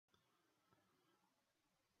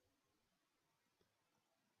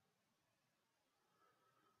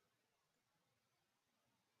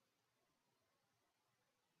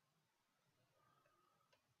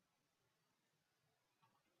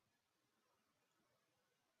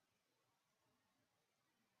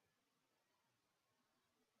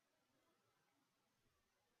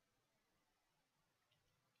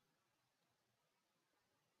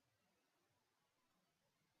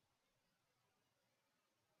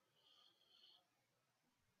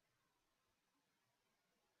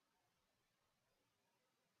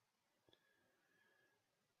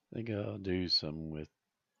I think I'll do some with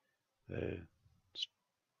the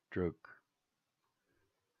stroke.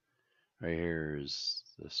 Right here is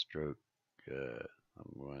the stroke.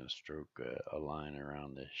 I'm going to stroke a line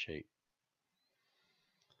around the shape.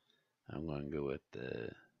 I'm going to go with the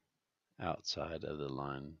outside of the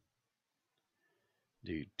line.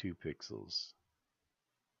 Do 2 pixels.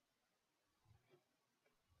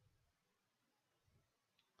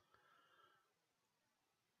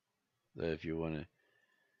 So if you want to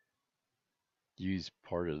use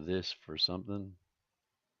part of this for something,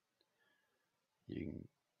 you can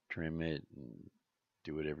trim it and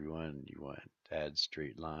do whatever you want. You want to add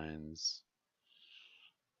straight lines.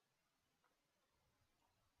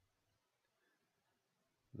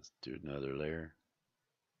 Let's do another layer.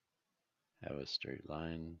 Have a straight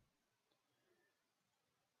line.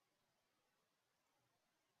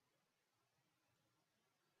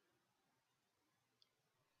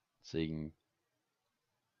 So you can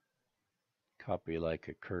copy like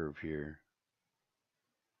a curve here.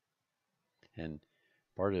 And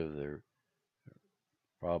part of the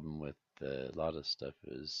problem with a lot of stuff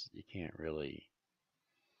is you can't really,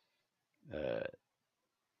 let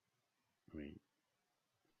me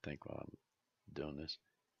think while I'm doing this.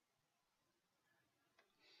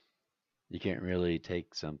 You can't really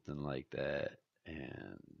take something like that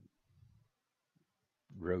and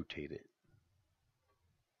rotate it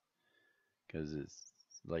because it's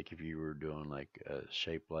like if you were doing like a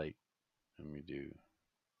shape like, let me do,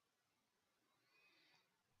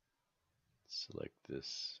 select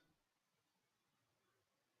this.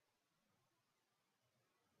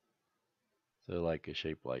 So like a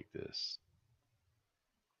shape like this.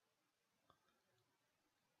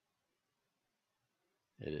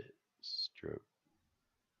 Edit, stroke.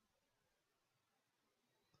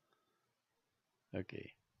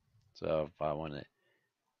 Okay. So if I want to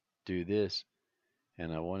do this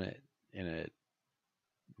and I want it in a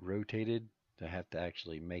rotated, I have to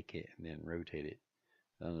actually make it and then rotate it.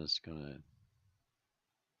 I'm just going to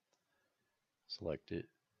select it.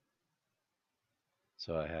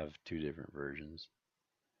 So I have 2 different versions.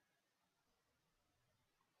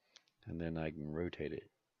 And then I can rotate it.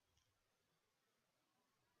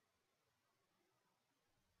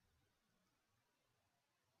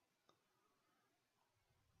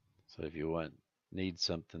 So if you need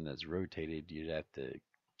something that's rotated, you'd have to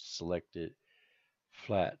select it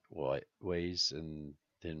flat ways and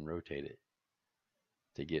then rotate it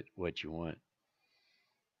to get what you want.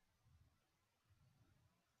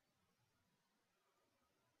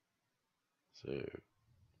 So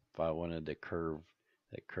if I wanted to curve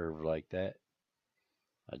that curve like that,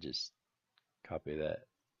 I just copy that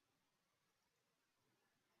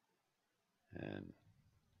and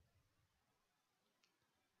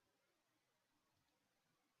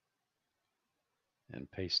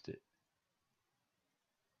paste it.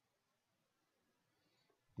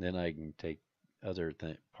 Then I can take other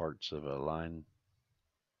parts of a line.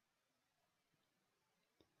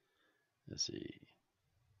 Let's see.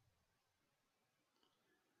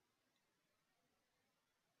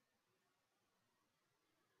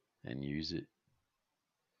 And use it.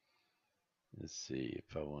 Let's see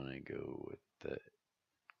if I want to go with the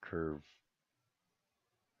curve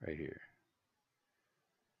right here.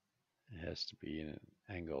 It has to be in an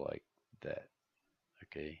angle like that.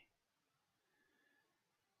 Okay.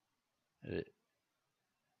 Edit.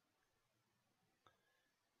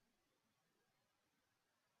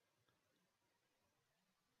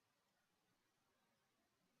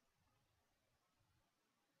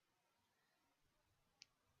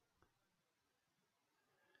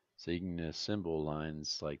 So you can assemble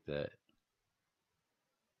lines like that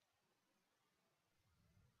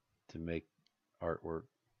to make artwork.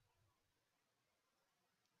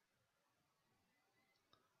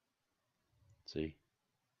 See?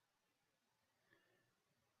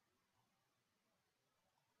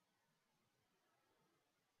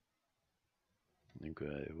 And go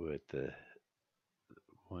with the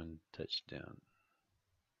one touchdown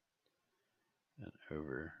and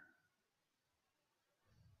over.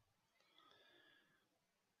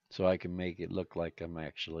 So I can make it look like I'm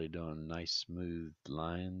actually doing nice smooth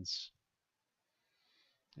lines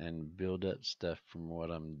and build up stuff from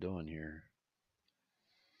what I'm doing here.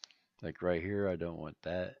 Like right here, I don't want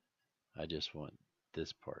that. I just want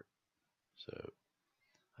this part. So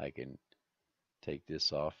I can take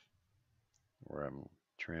this off where I'm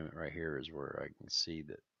trim it right here is where I can see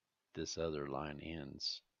that this other line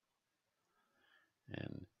ends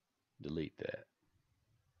and delete that.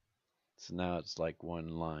 So now it's like one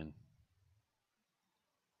line,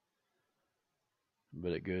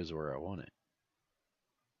 but it goes where I want it.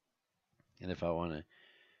 And if I want to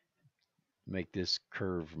make this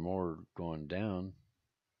curve more going down,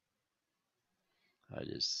 I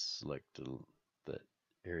just select that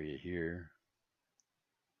area here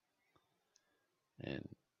and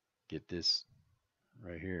get this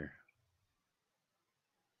right here.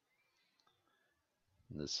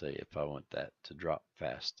 And let's say if I want that to drop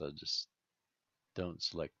fast, I just don't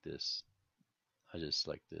select this. I just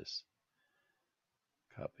select this.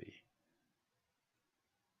 Copy.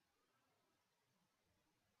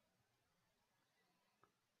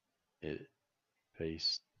 Edit.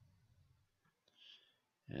 Paste.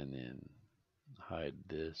 And then hide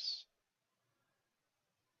this.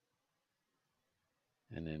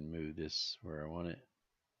 And then move this where I want it.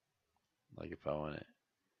 Like if I want it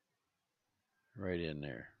right in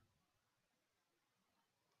there.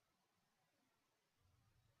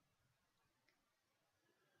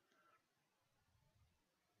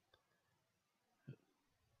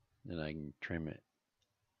 Then I can trim it.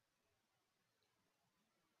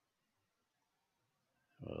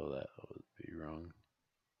 Well, that would be wrong.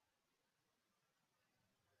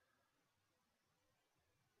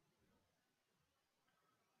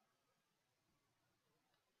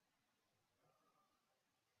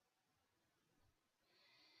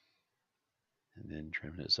 And then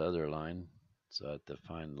trim this other line. So I have to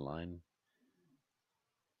find the line,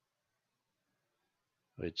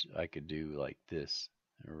 which I could do like this.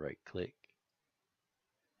 Right click.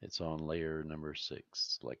 It's on layer number 6.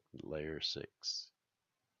 Select layer 6.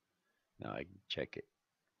 Now I can check it.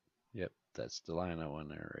 Yep, that's the line I want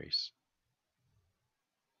to erase.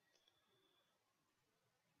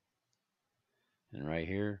 And right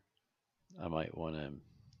here, I might want to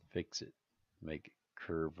fix it, make it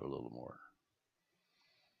curve a little more.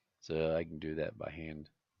 So I can do that by hand.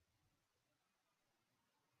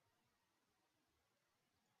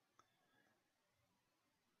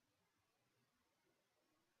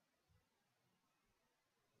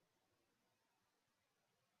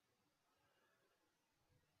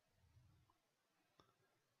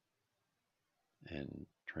 And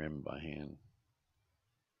trim by hand.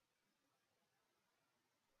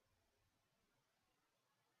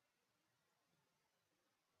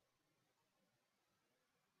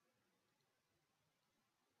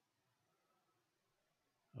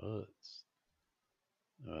 Oh,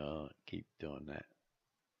 well, keep doing that.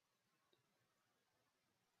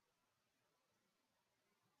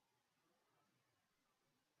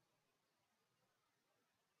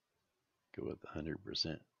 Go with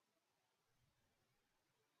 100%.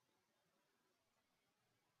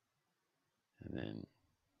 And then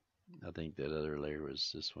I think that other layer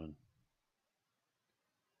was this one.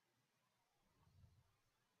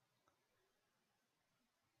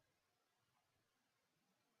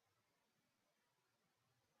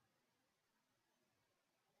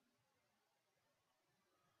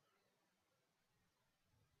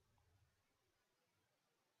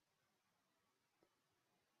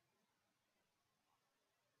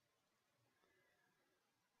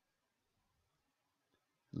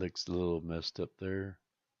 Looks a little messed up there.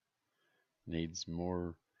 Needs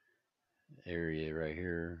more area right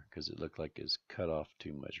here because it looked like it's cut off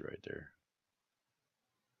too much right there.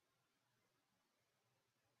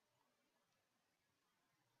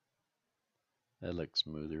 That looks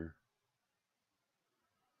smoother.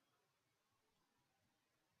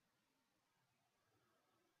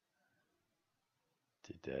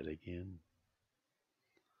 Did that again.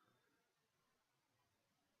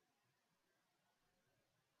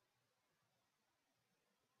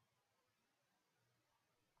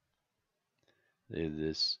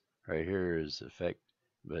 This right here is effect,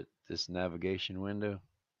 but this navigation window,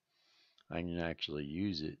 I can actually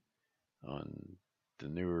use it on the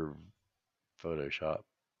newer Photoshop.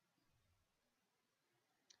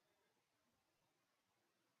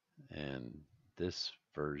 And this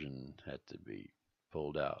version had to be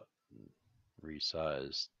pulled out and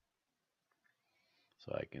resized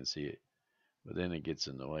so I can see it. But then it gets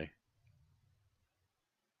in the way.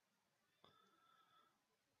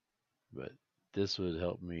 But this would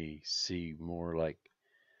help me see more like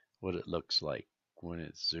what it looks like when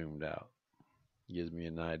it's zoomed out. It gives me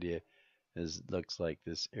an idea. It looks like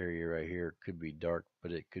this area right here could be dark,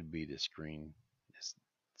 but it could be the screen.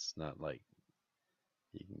 It's not like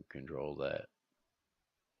you can control that.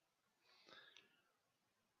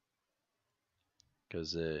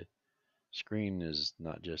 Because the screen is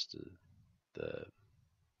not just the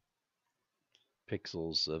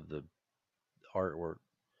pixels of the artwork,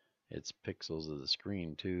 it's pixels of the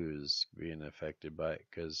screen too is being affected by it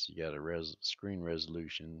because you got a screen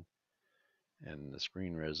resolution, and the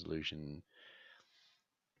screen resolution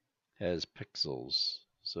has pixels.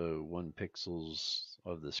 So 1 pixels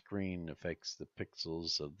of the screen affects the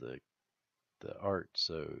pixels of the art.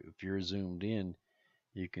 So if you're zoomed in,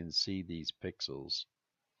 you can see these pixels.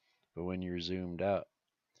 But when you're zoomed out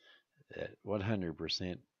at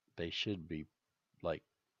 100%, they should be like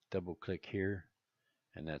double click here,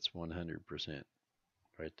 and that's 100%.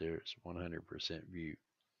 Right there, it's 100% view.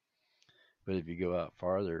 But if you go out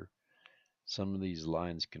farther, some of these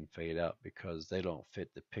lines can fade out because they don't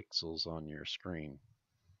fit the pixels on your screen.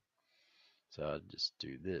 So I'll just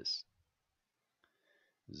do this.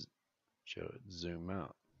 Show it, zoom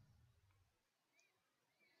out.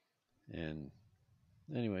 And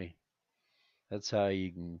anyway, that's how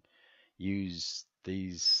you can use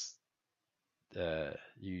these,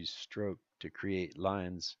 use stroke to create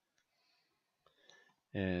lines.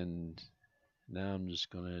 And now I'm just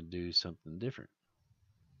going to do something different.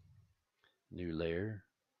 New layer.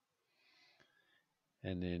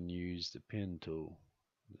 And then use the pen tool.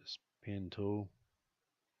 This pen tool.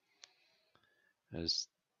 I just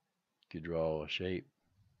could draw a shape,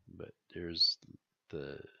 but there's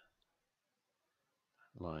the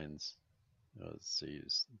lines. Let's see,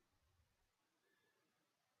 it's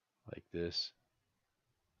like this.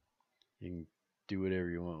 You can do whatever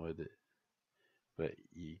you want with it, but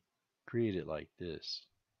you create it like this.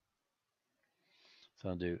 So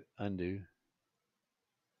I'll do undo,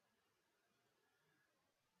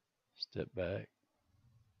 step back,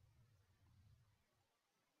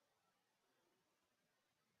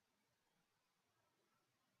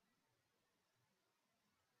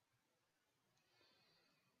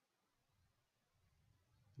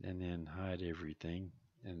 and then hide everything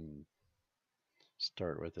and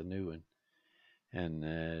start with a new one.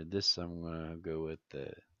 And this I'm going to go with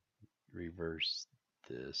the reverse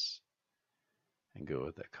this and go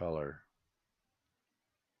with the color.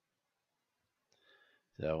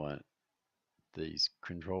 So I want these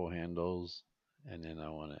control handles, and then I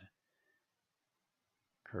want to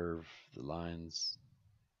curve the lines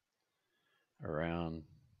around.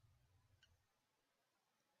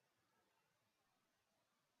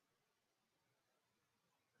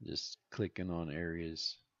 Just clicking on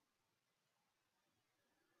areas,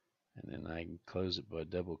 and then I can close it by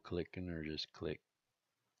double clicking or just click.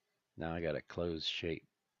 Now I got a closed shape.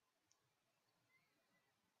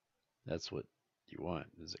 That's what you want,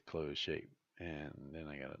 is a closed shape. And then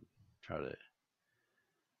I gotta try to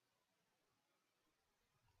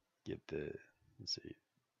get the, let's see,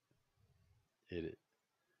 edit,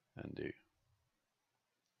 undo.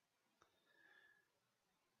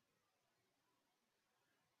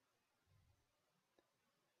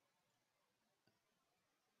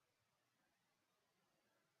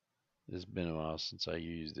 It's been a while since I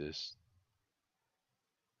used this.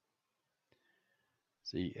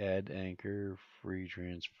 See, add anchor, free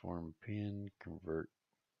transform pen, convert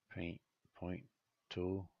paint point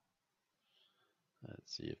tool.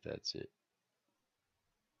 Let's see if that's it.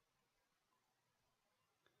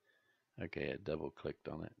 Okay, I double clicked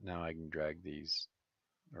on it. Now I can drag these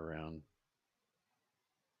around.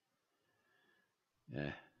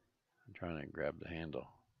 I'm trying to grab the handle,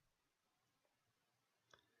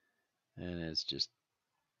 and it's just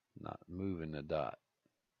not moving the dot.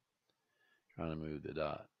 Trying to move the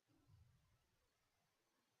dot.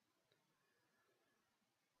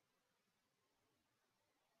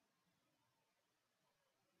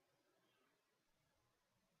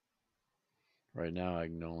 Right now I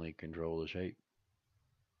can only control the shape.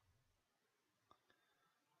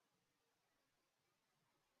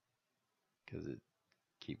 Because it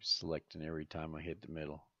keeps selecting every time I hit the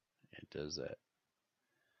middle. It does that.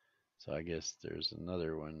 So I guess there's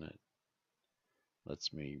another one that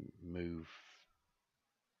lets me move.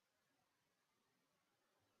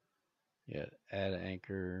 Yeah, add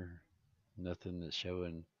anchor. Nothing that's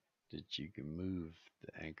showing that you can move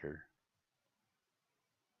the anchor.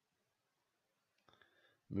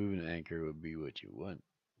 Moving the anchor would be what you want.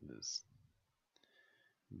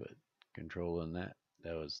 But controlling that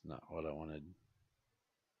was not what I wanted.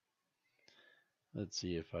 Let's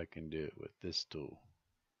see if I can do it with this tool.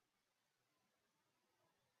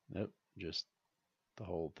 Nope, just the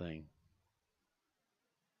whole thing.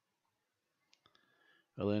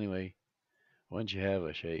 Well, anyway, once you have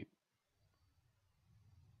a shape,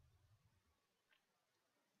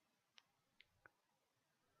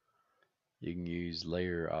 you can use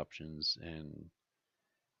layer options and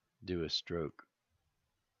do a stroke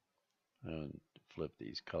and flip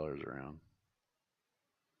these colors around.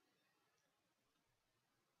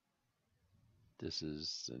 This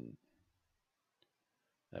is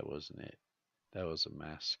that wasn't it. That was a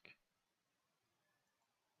mask.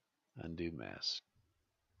 Undo mask.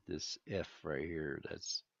 this F right here.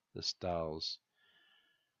 That's the styles.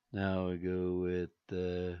 Now we go with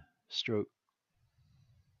the stroke,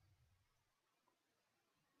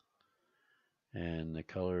 and the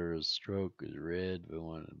color of stroke is red. We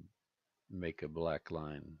want to make a black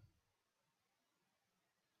line,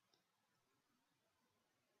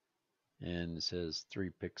 and it says 3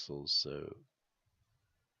 pixels. So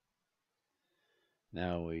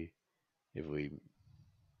now if we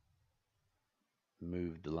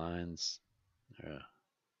move the lines,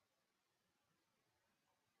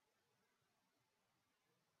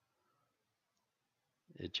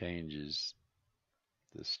 it changes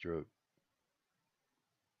the stroke.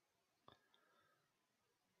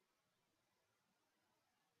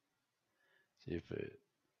 See if it,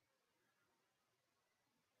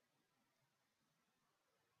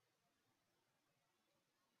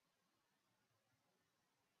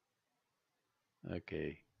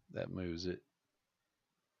 okay, that moves it.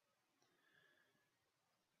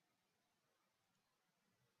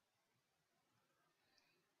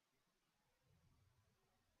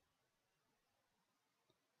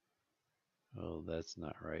 Oh, that's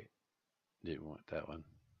not right. Didn't want that one.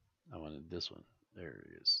 I wanted this one. There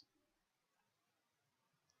it is.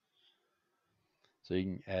 So you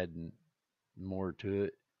can add more to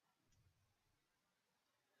it.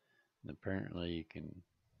 And apparently you can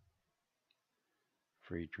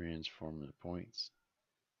free transform the points.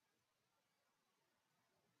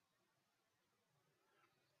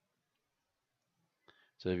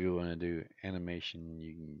 So if you want to do animation,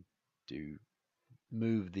 you can do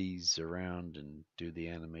move these around and do the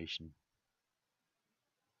animation.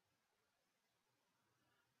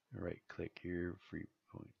 Right click here, free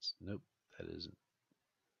points. Nope, that isn't.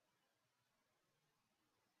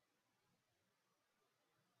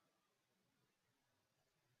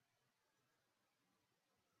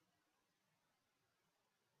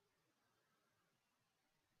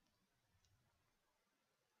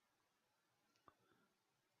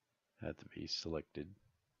 Have to be selected.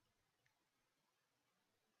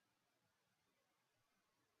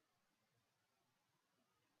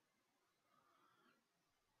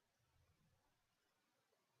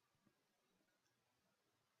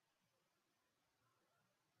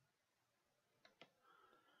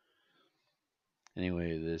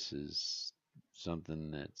 Anyway, this is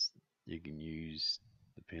something that's you can use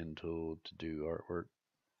the pen tool to do artwork.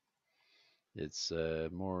 It's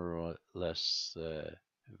more or less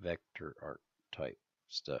vector art type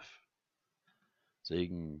stuff. So you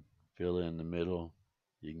can fill in the middle,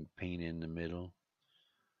 you can paint in the middle,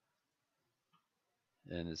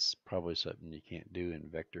 and it's probably something you can't do in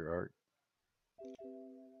vector art.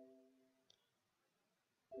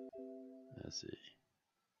 Let's see.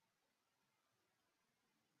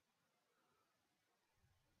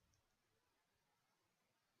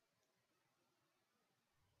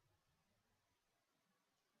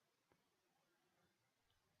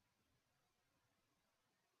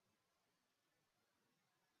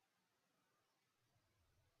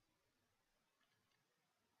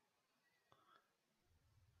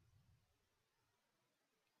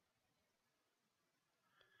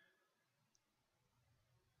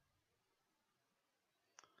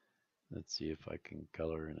 Let's see if I can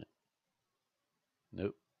color in it.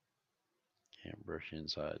 Nope. Can't brush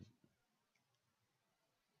inside.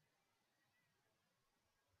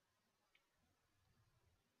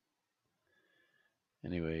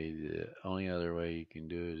 Anyway, the only other way you can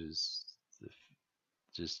do it is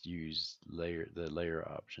just use the layer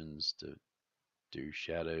options to do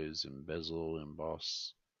shadows and bezel,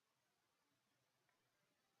 emboss,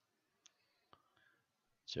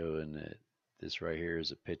 showing that this right here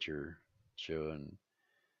is a picture showing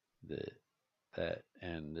that,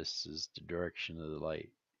 and this is the direction of the light.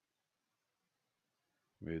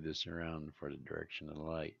 Move this around for the direction of the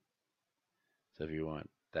light. So if you want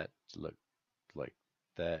that to look like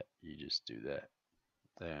that, you just do that,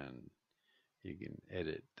 and you can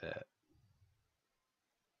edit that.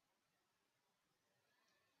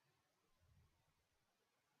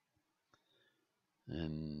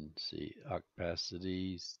 And see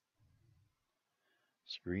opacities,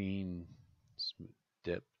 screen,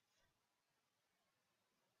 depth,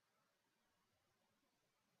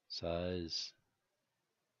 size.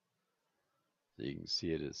 So you can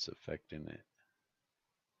see it's affecting it.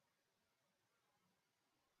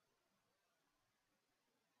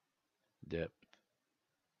 Depth.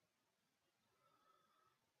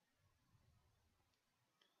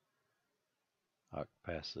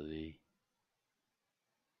 Opacity.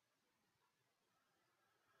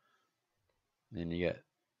 Then you got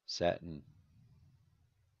satin.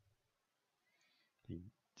 You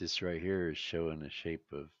this right here is showing the shape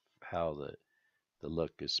of how the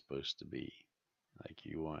look is supposed to be. Like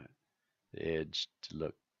you want the edge to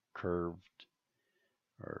look curved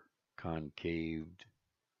or concaved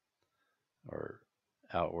or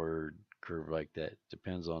outward curved like that.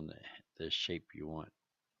 Depends on the shape you want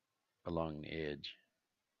along the edge.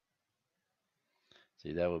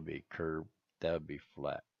 See, that would be curved, that would be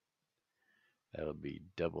flat, that would be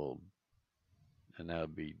doubled, and that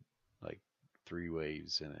would be like three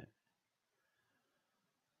waves in it.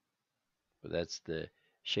 But that's the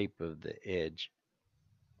shape of the edge.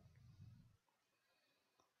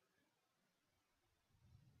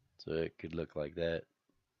 So it could look like that.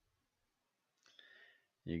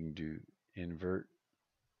 You can do invert.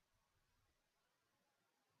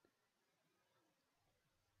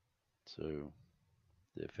 So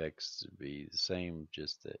the effects would be the same,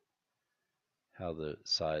 just that how the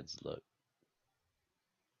sides look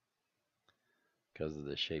because of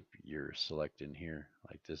the shape you're selecting here.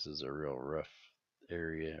 Like this is a real rough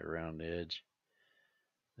area around the edge.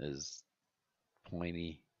 Is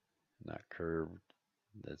pointy, not curved.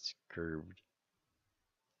 That's curved.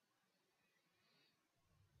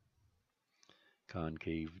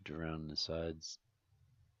 Concaved around the sides.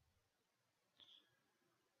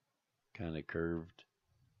 Kind of curved.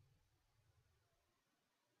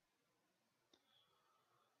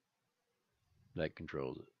 That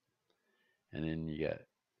controls it. And then you got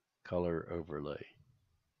color overlay.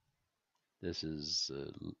 This is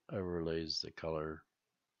overlays the color.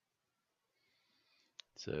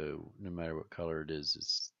 So no matter what color it is,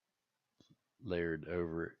 it's layered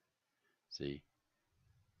over it. See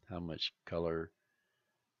how much color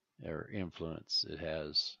or influence it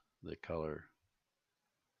has, the color.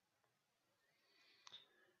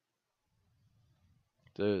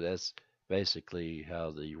 So that's basically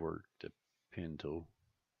how they work the pen tool.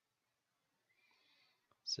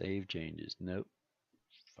 Save changes. Nope.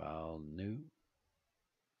 File new.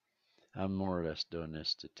 I'm more or less doing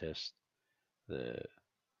this to test the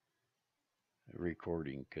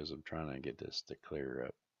recording because I'm trying to get this to clear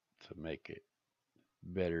up to make it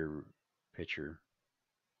better picture.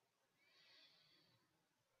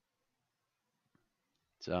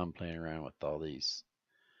 So I'm playing around with all these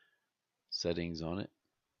settings on it.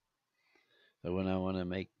 So when I want to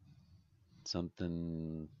make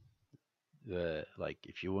something like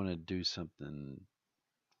if you want to do something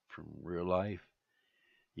from real life,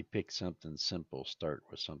 you pick something simple. Start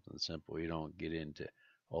with something simple. You don't get into,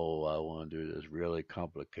 oh, I want to do this really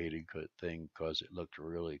complicated thing because it looked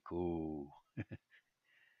really cool.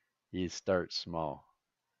 You start small.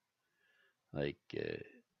 Like,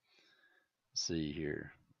 see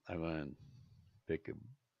here, I'm going to pick a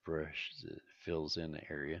brush that fills in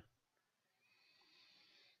the area.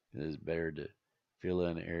 It is better to fill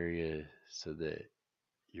in an area so that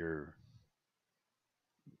you're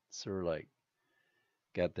sort of like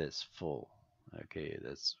got this full. Okay,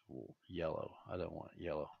 that's yellow. I don't want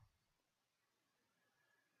yellow.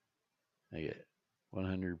 I get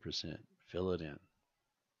 100%. Fill it in.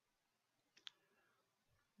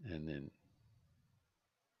 And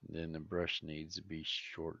then the brush needs to be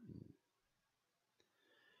shortened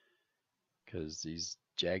because these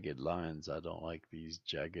jagged lines, I don't like these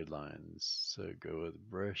jagged lines. So go with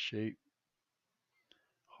brush shape,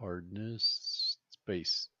 hardness,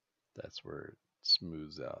 space. That's where it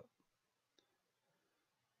smooths out.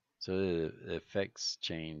 So the effects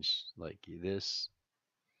change like this.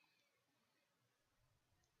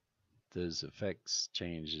 Those effects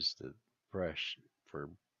changes the brush for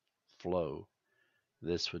flow.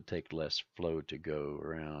 This would take less flow to go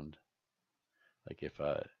around. Like if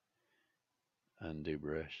I undo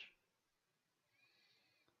brush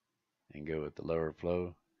and go with the lower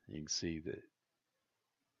flow, you can see that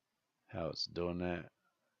how it's doing that.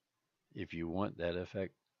 If you want that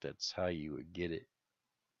effect, that's how you would get it.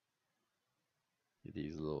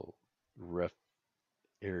 These little rough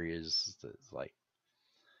areas that's like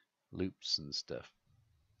loops and stuff.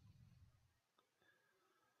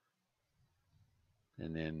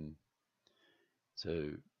 And then, so,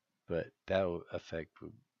 but that effect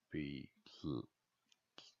would be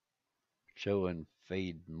show and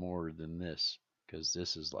fade more than this because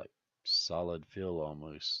this is like solid fill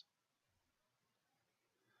almost.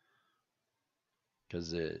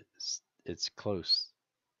 Because it's close.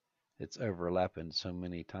 It's overlapping so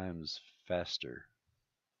many times faster.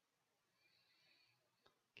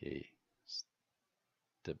 Okay,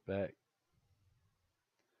 step back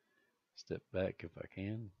if I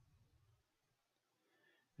can,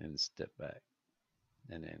 and step back.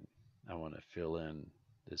 And then I want to fill in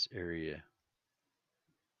this area.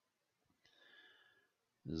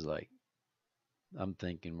 It's like I'm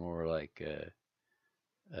thinking more like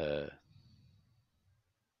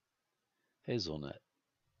hazelnut.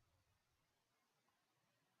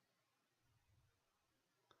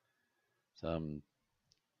 So I'm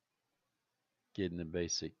getting the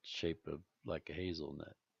basic shape of like a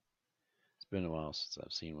hazelnut. It's been a while since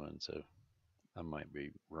I've seen one, so I might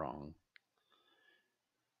be wrong.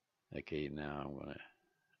 Okay, now I'm gonna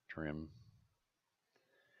trim,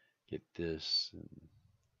 get this and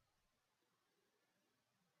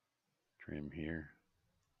trim here.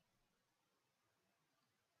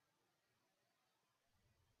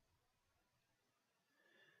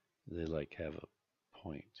 They like have a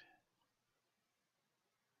point.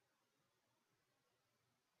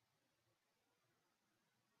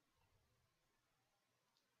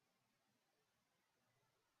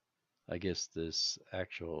 I guess this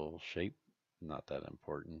actual shape, not that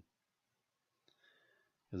important,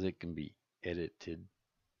 because it can be edited.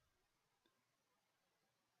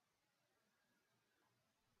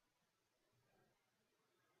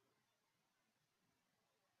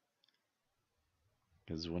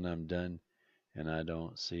 Because when I'm done and I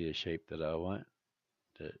don't see a shape that I want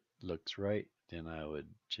that looks right, then I would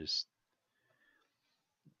just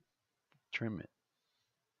trim it.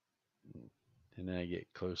 And then I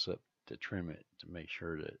get close up to trim it to make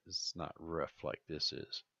sure that it's not rough like this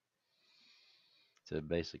is. So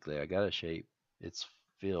basically, I got a shape, it's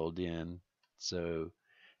filled in, so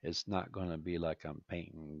it's not going to be like I'm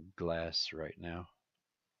painting glass right now.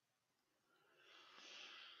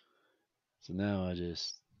 So now I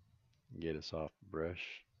just get a soft brush,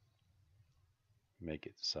 make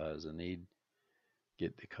it the size I need,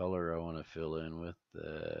 get the color I want to fill in with.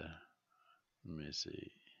 Let me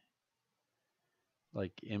see,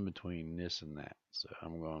 like in between this and that. So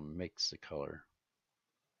I'm going to mix the color.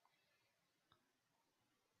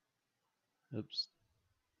 Oops.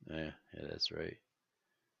 Yeah, that's right.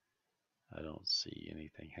 I don't see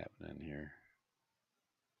anything happening here.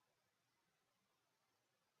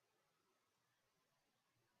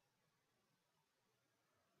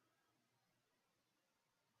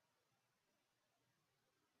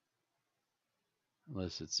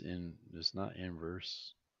 Unless it's not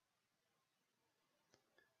inverse.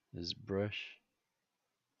 This brush.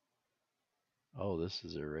 Oh, this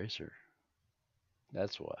is eraser.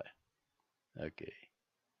 That's why. Okay.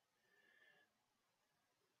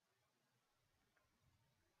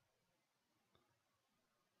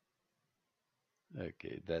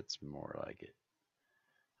 Okay, that's more like it.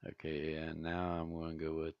 Okay, and now I'm going to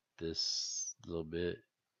go with this little bit.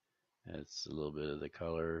 That's a little bit of the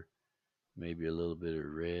color. Maybe a little bit of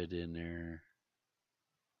red in there.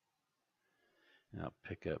 And I'll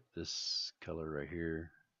pick up this color right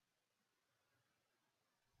here.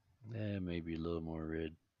 Yeah, maybe a little more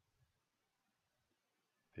red.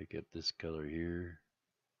 Pick up this color here.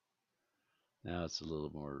 Now it's a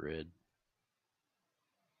little more red.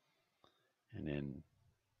 And then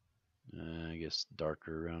I guess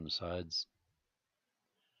darker around the sides.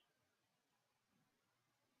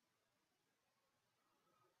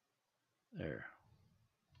 There.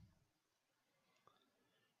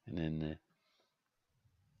 And then the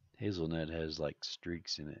hazelnut has like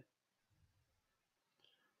streaks in it.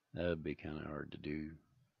 That would be kind of hard to do,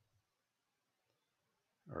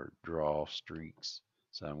 or draw streaks.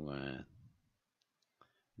 So I'm going to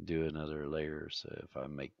do another layer. So if I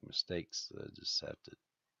make mistakes, I just have to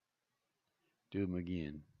do them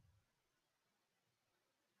again.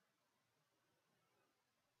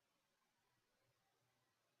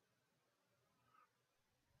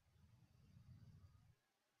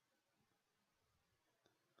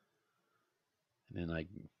 And then I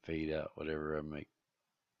can fade out whatever I make.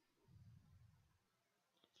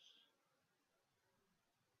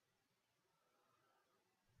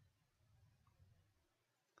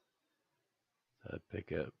 So I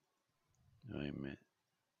pick up, wait a minute,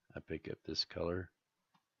 I pick up this color.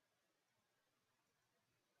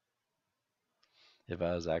 If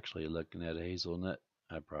I was actually looking at a hazelnut,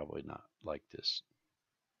 I'd probably not like this.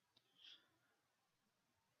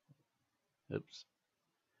 Oops,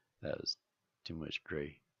 that was too much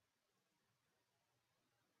gray.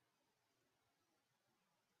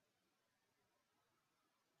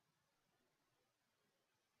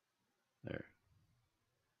 There,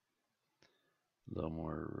 a little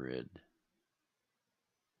more red.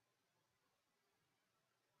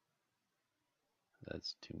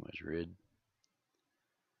 That's too much red.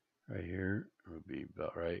 Right here would be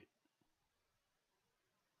about right.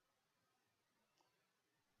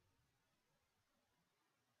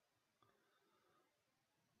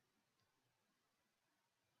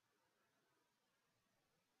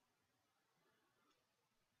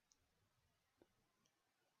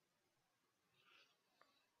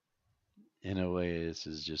 In a way, this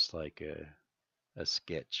is just like a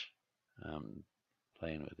sketch.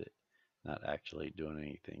 Playing with it, not actually doing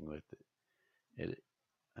anything with it. Edit,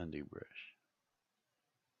 undo brush,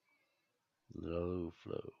 low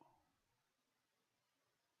flow.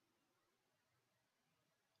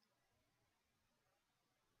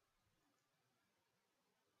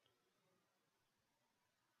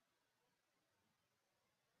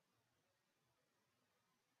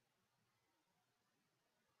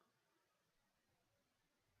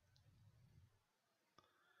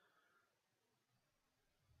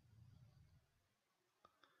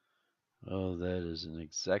 Oh, that isn't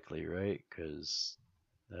exactly right because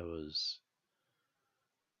that was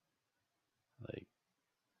like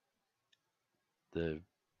the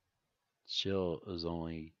shell is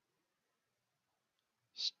only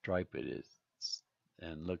striped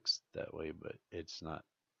and looks that way, but it's not.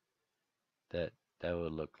 That that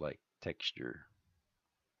would look like texture.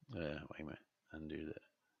 Wait a minute, undo that.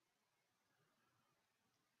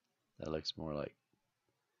 That looks more like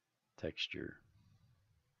texture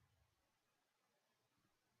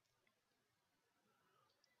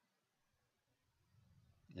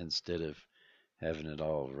instead of having it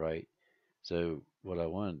all right. So what I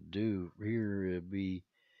want to do here would be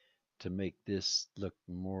to make this look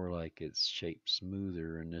more like it's shaped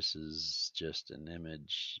smoother, and this is just an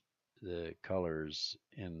image, the colors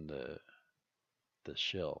in the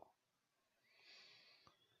shell.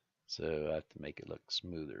 So I have to make it look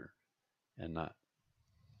smoother and not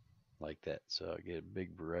like that. So I get a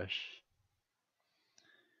big brush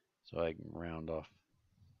so I can round off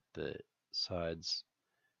the sides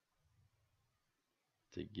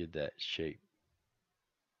to give that shape.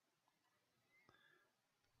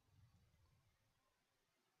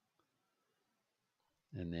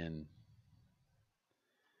 And then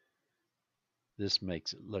this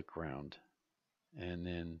makes it look round. And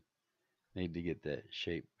then need to get that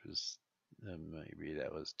shape because maybe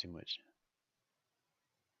that was too much.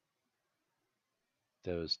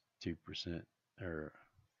 That was 2%, or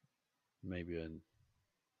maybe I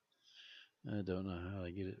don't know how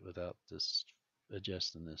to get it without this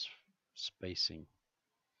adjusting this spacing.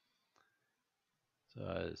 So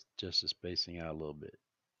I adjust the spacing out a little bit.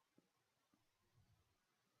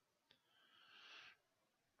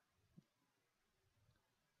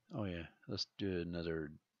 Oh yeah, let's do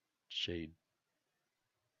another shade,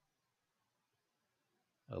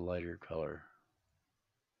 a lighter color.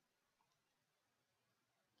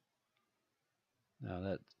 Now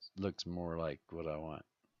that looks more like what I want.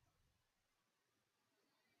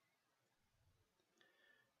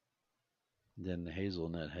 Then the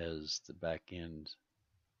hazelnut has the back end.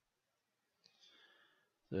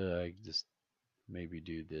 So I just maybe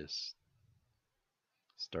do this.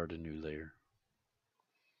 Start a new layer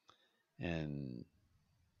and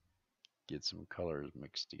get some colors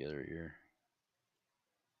mixed together here.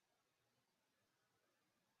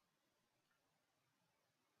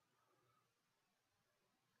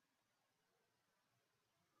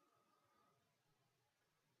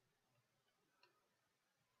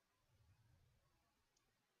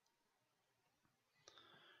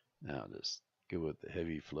 Now just go with the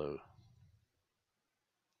heavy flow.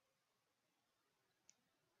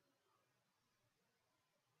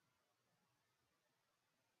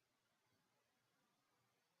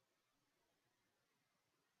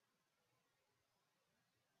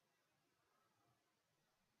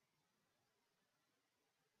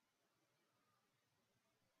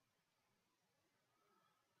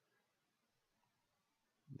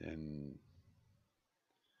 Then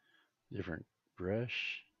different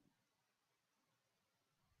brush.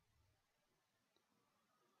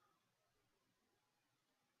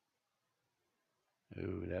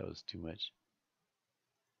 Oh, that was too much.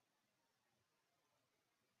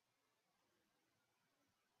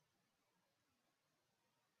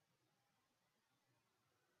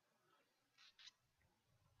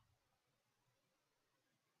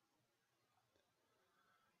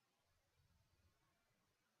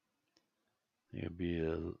 It'll be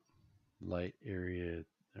a light area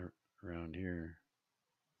around here.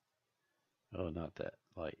 Oh, not that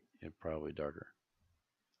light. It probably darker.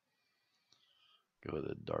 Go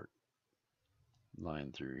with a dark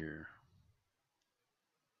line through here.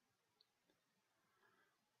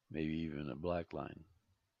 Maybe even a black line.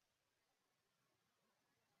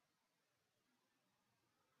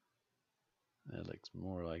 That looks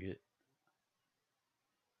more like it.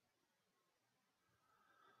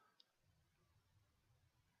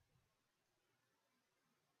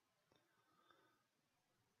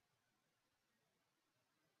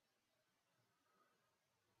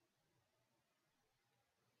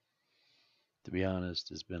 To be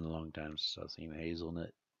honest, it's been a long time since I've seen a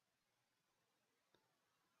hazelnut.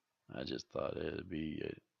 I just thought it'd be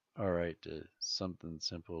alright to something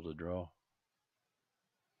simple to draw. Of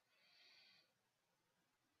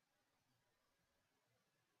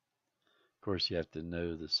course, you have to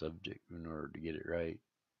know the subject in order to get it right.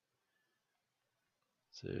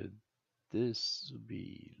 So this will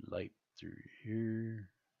be light through here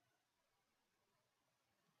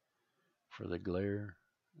for the glare.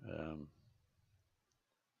 Um,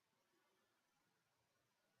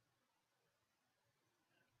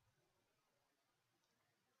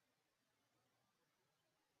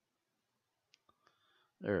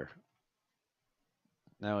 there.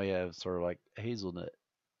 Now we have sort of like a hazelnut.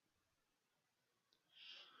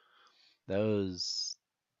 That was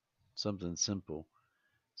something simple.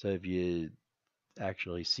 So if you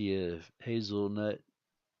actually see a hazelnut,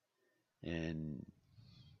 and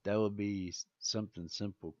that would be something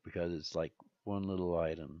simple because it's like one little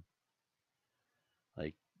item.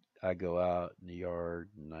 Like I go out in the yard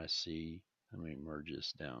and I see, let me merge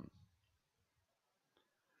this down.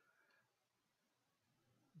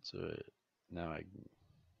 So now I can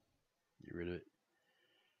get rid of it,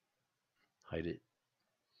 hide it.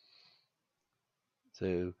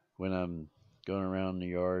 So when I'm going around the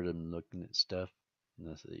yard, I'm looking at stuff and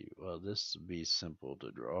I say, well, this would be simple to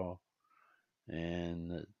draw.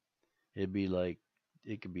 And it'd be like,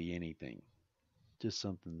 it could be anything. Just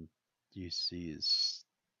something you see is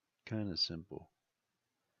kind of simple.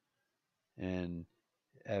 And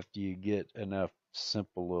after you get enough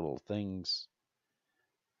simple little things,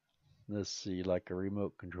 let's see, like a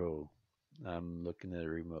remote control. I'm looking at a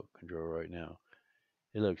remote control right now.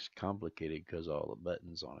 It looks complicated because all the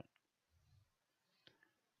buttons on it.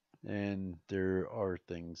 And there are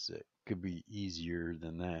things that could be easier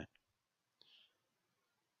than that.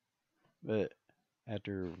 But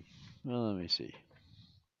after, well, let me see.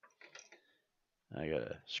 I got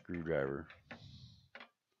a screwdriver.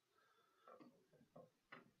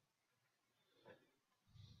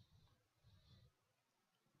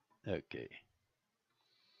 Okay.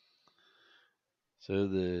 So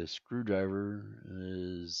the screwdriver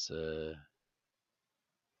is, I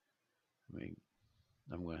mean,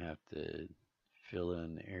 I'm going to have to fill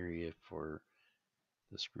in the area for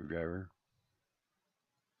the screwdriver.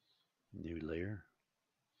 New layer.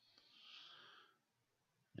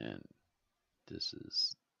 And this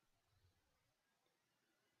is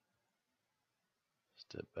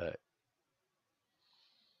step back.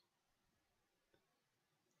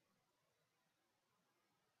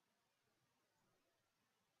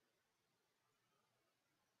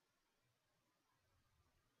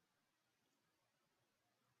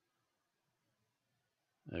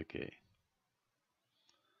 Okay.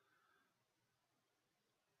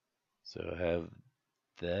 So I have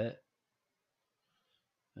that.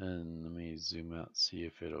 And let me zoom out, see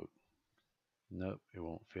if it'll, nope, it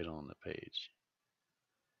won't fit on the page.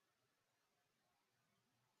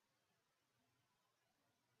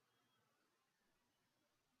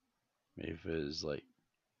 Maybe if it is like,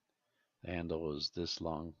 the handle is this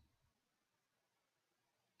long.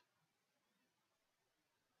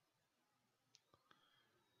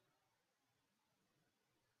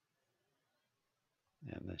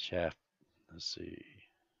 And the shaft, let's see,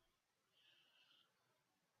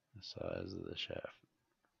 the size of the shaft.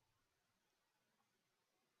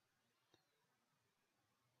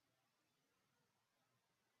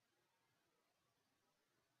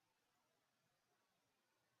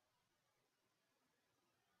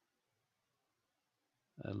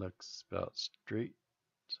 That looks about straight,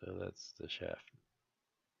 so that's the shaft.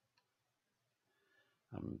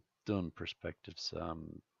 I'm doing perspective, so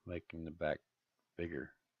I'm making the back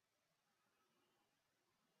bigger.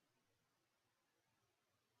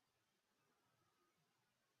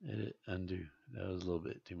 Edit, undo. That was a little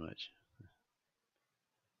bit too much.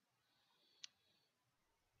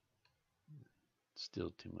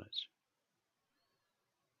 Still too much.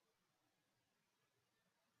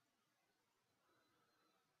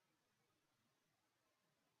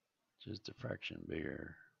 Just a fraction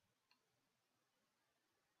bigger.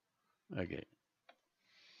 Okay.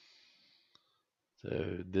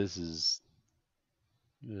 So this is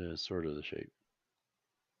sort of the shape.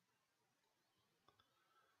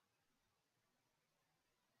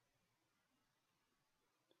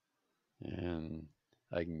 And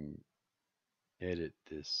I can edit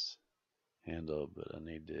this handle, but I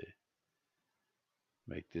need to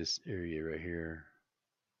make this area right here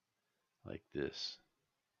like this.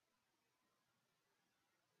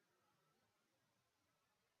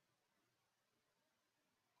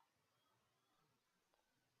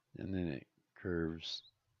 And then it curves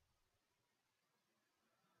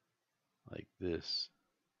like this.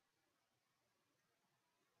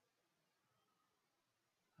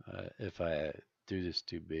 If I do this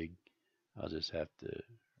too big, I'll just have to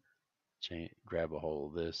grab a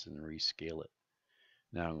hold of this and rescale it.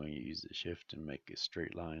 Now I'm going to use the shift and make a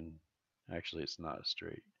straight line. Actually, it's not a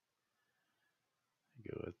straight.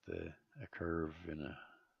 Go with a curve in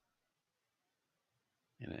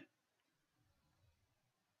it.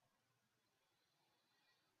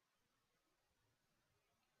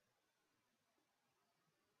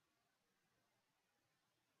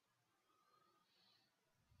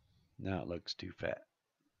 Now it looks too fat.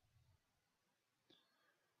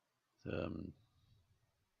 So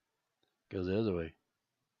goes the other way.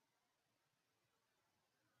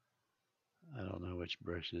 I don't know which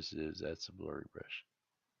brush this is. That's a blurry brush.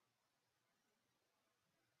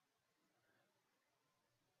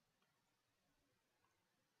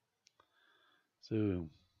 So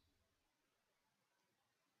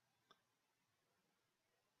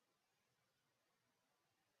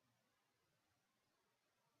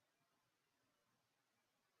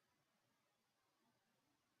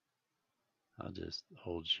I'll just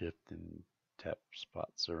hold shift and tap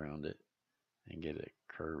spots around it and get it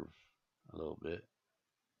curve a little bit.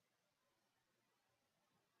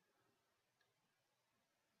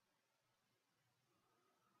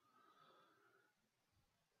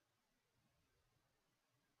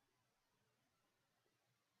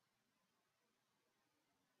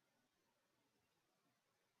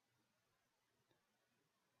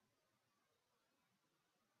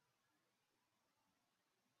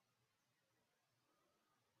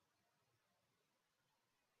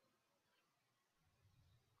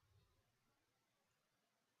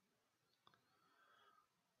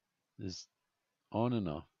 Just on and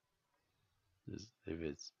off. Just if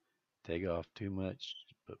it's take off too much,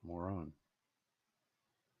 put more on.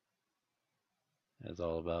 It's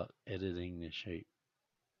all about editing the shape.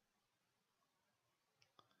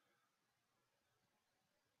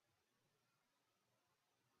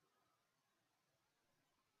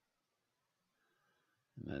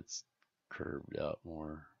 And that's curved out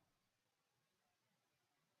more.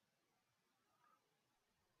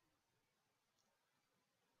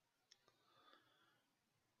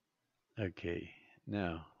 Okay,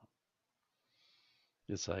 now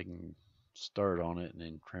just so I can start on it and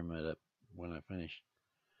then trim it up when I finish.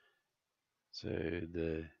 So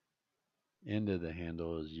the end of the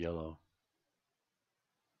handle is yellow.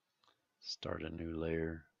 Start a new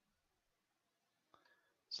layer.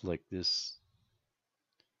 Select this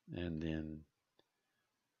and then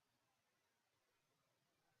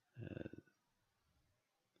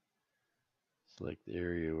select the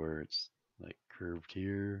area where it's like curved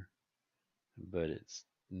here, but it's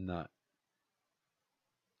not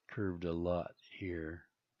curved a lot here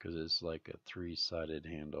because it's like a three-sided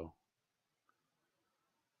handle.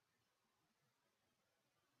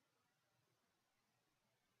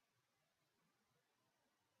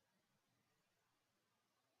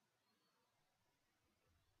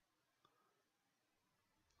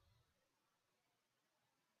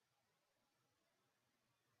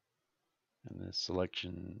 And the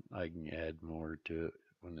selection, I can add more to it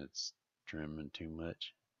when it's trimming too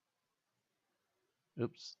much.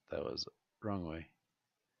 Oops, that was the wrong way.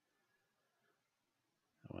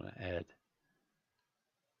 I want to add.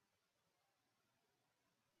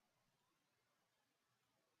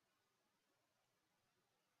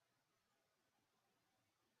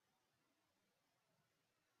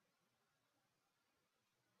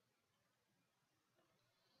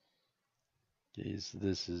 Okay, so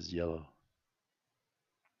this is yellow.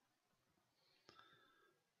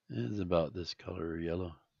 It's about this color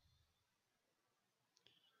yellow.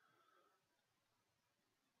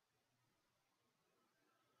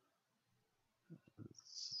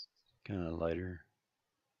 It's kind of lighter.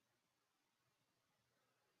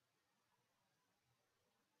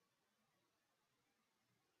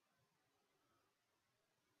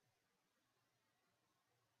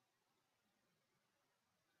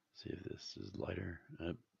 See if this is lighter.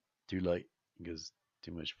 Too light because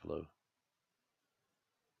too much flow.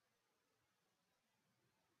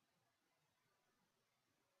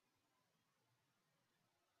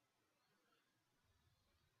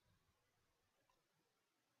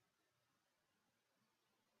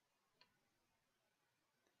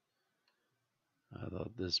 I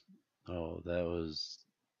thought this. Oh, that was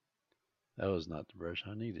not the brush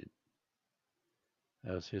I needed.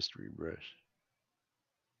 That was history brush.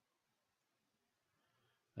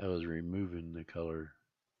 That was removing the color.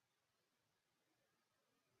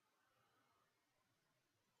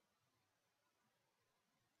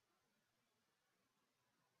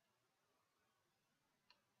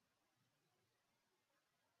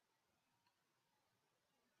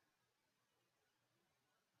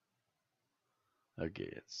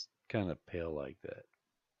 Okay, it's kind of pale like that,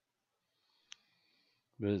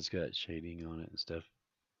 but it's got shading on it and stuff.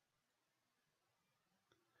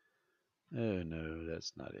 Oh no,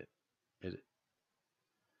 that's not it.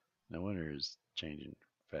 No wonder it's changing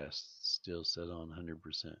fast. Still set on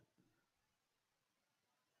 100%.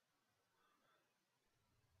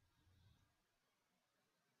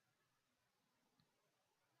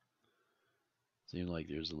 Seems like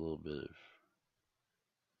there's a little bit of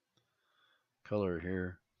color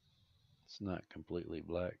here. It's not completely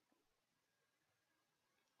black.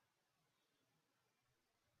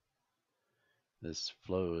 This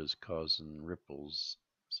flow is causing ripples,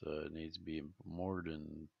 so it needs to be more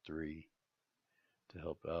than 3 to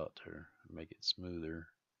help out or make it smoother.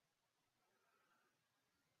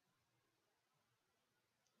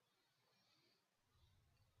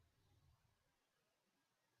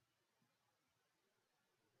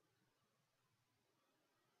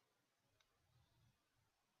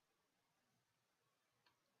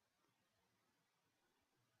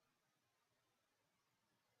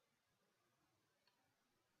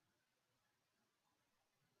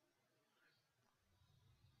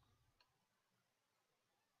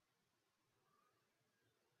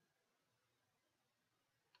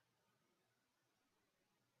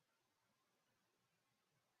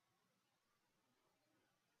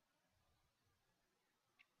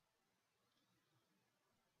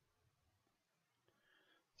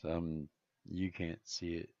 So you can't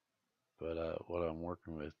see it, but what I'm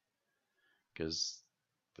working with, because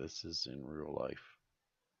this is in real life,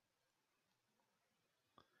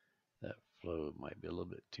 that flow might be a little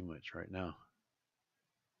bit too much right now.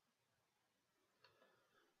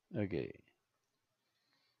 Okay,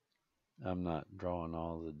 I'm not drawing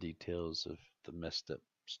all the details of the messed up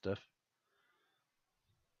stuff.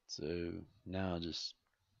 So now I'll just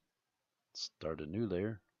start a new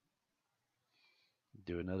layer,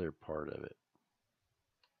 do another part of it,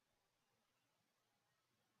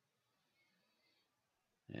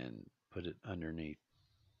 and put it underneath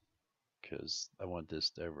because I want this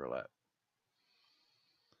to overlap.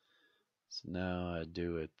 So now I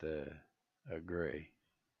do it a gray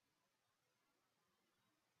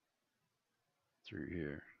through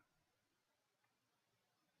here.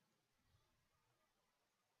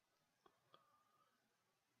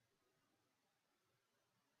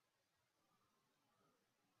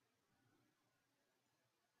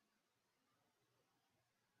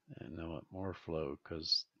 And I want more flow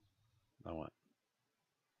because I want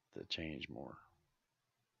to change more.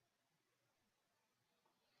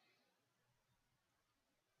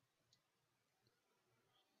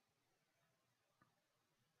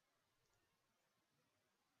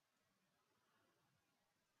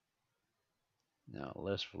 Now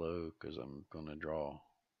less flow because I'm going to draw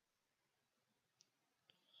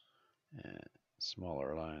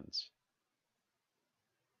smaller lines.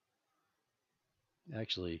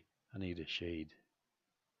 Actually, I need a shade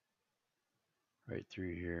right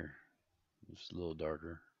through here. Just a little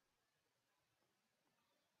darker.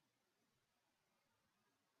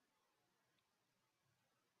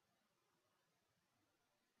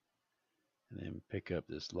 And then pick up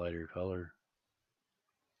this lighter color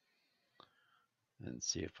and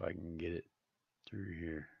see if I can get it through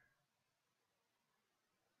here.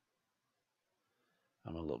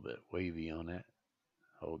 I'm a little bit wavy on that.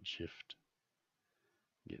 Hold shift,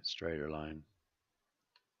 get straighter line.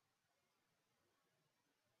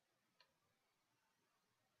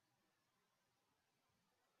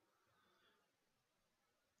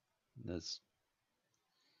 Let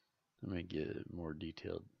me get it more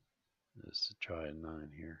detailed. Let's try a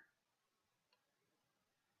 9 here.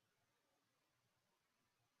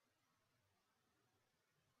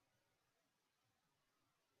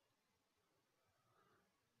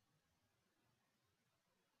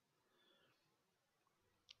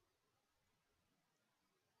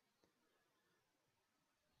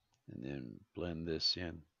 And then blend this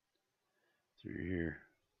in through here.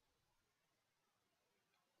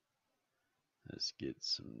 Let's get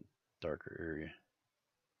some darker area.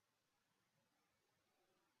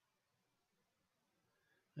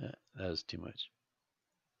 That was too much.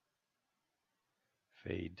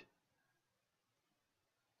 Fade.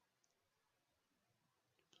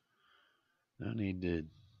 No need to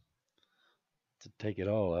take it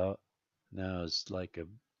all out. Now it's like a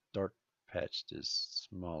dark patch that's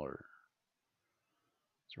smaller.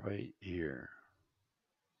 It's right here.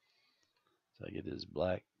 So I get this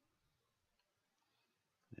black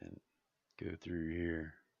and go through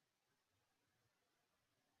here.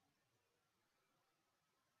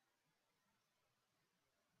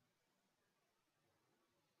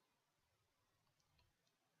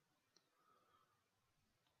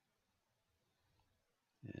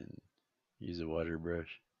 Use a water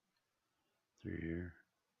brush through here.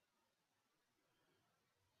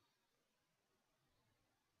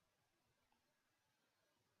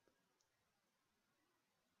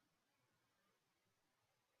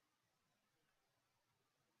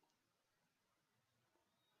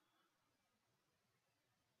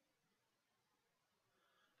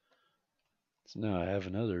 So now I have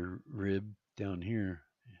another rib down here.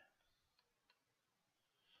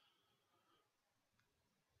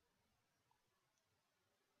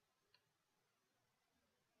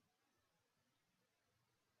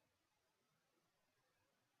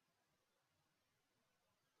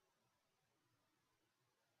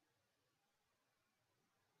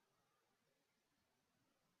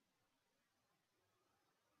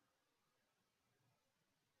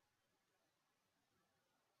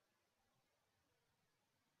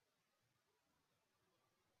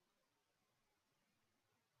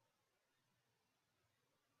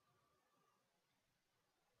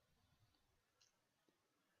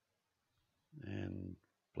 And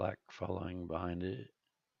black following behind it.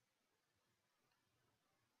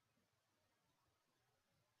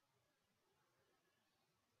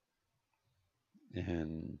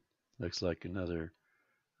 And looks like another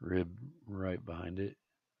rib right behind it.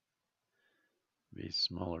 Be a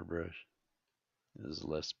smaller brush. There's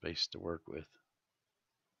less space to work with.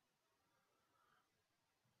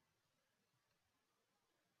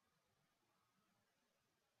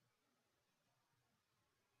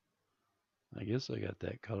 I guess I got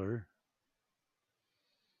that color.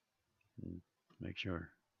 Make sure.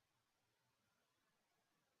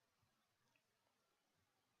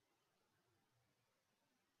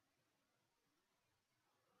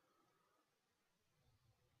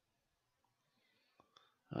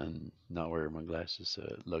 I'm not wearing my glasses, so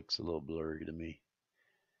it looks a little blurry to me.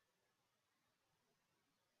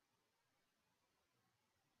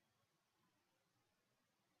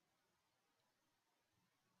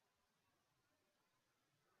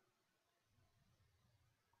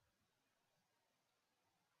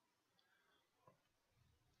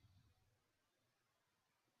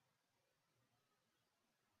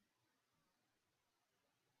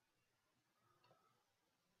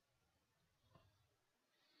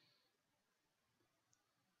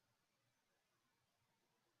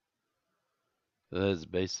 So that's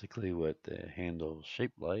basically what the handle's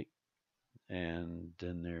shaped like. And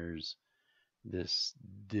then there's this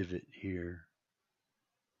divot here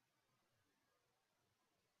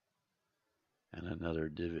and another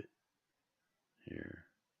divot here.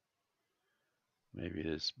 Maybe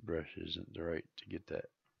this brush isn't the right to get that.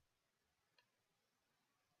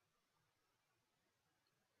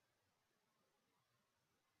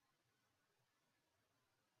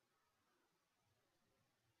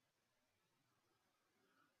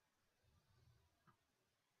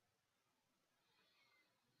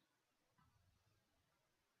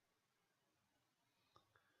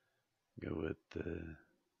 Go with the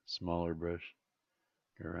smaller brush,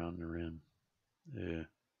 go around the rim. Yeah.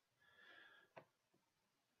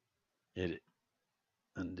 Edit,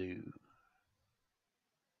 undo,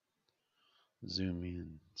 zoom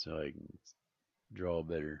in so I can draw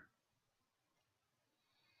better.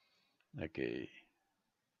 Okay.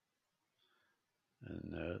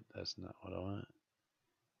 No, that's not what I want.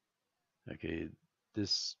 Okay,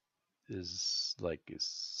 this is like a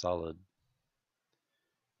solid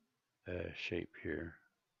shape here.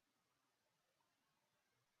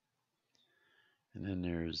 And then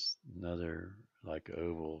there's another like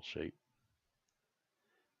oval shape.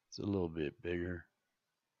 It's a little bit bigger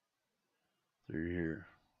through here.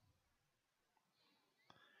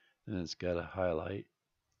 And it's got a highlight.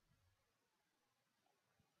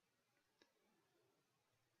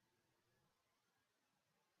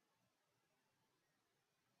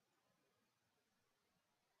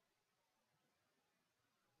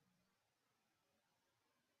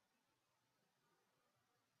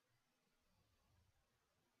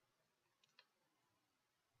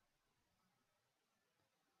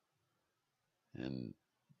 And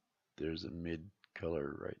there's a mid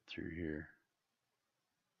color right through here.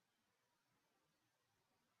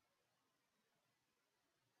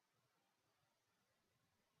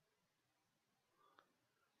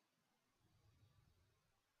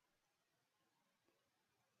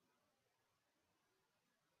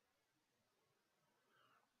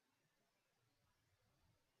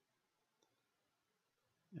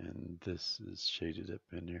 And this is shaded up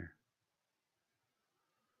in there.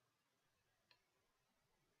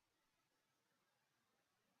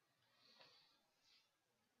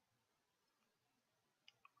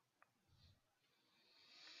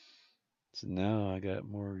 So now I got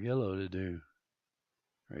more yellow to do,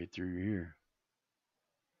 right through here.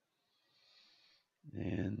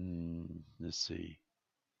 And let's see,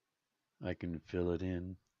 I can fill it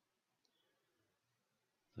in.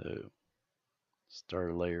 So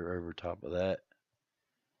start a layer over top of that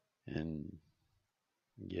and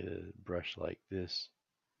get a brush like this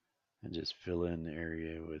and just fill in the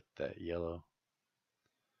area with that yellow.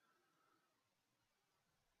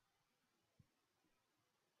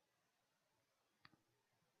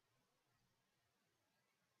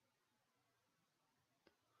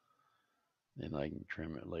 Then I can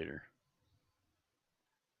trim it later.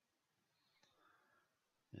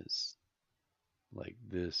 It's like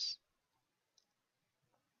this.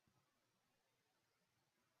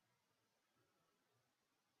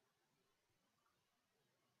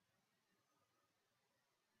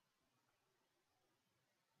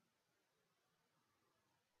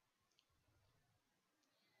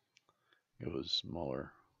 It was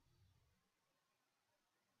smaller.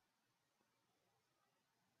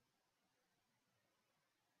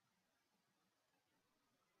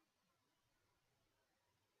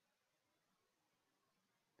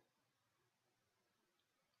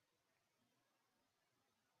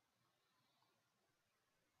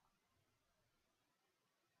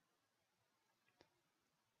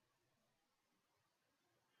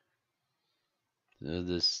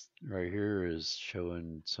 This right here is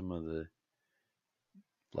showing some of the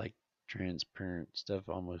like transparent stuff,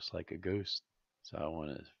 almost like a ghost. So I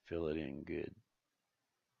want to fill it in good.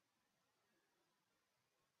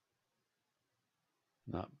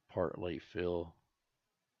 Not partly fill.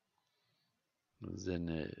 Then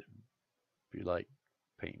it be like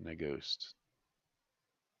painting a ghost.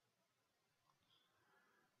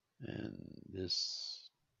 And this,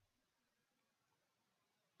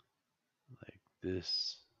 like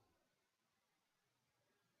this.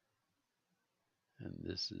 And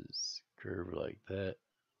this is curved like that.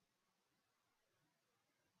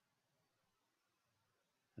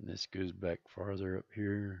 And this goes back farther up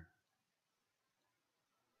here.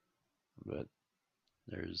 But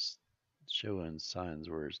there's showing signs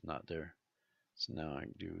where it's not there. So now I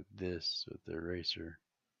can do this with the eraser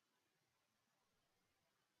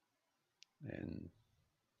and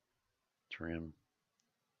trim.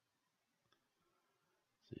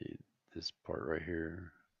 See this part right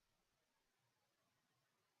here.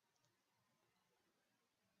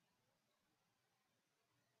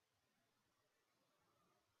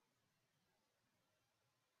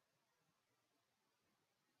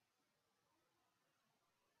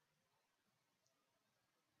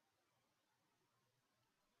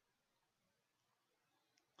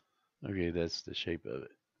 Okay, that's the shape of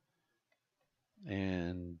it.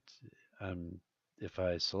 And if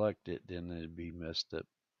I select it, then it'd be messed up.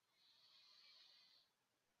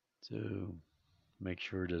 So make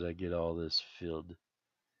sure that I get all this filled.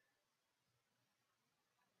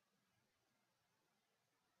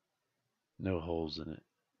 No holes in it.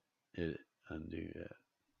 It undo that.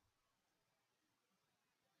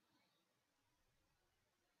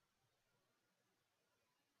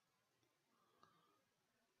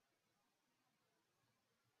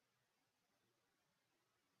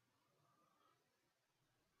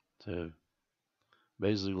 So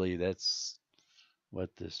basically that's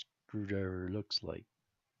what this screwdriver looks like.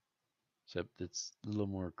 Except it's a little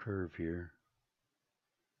more curve here.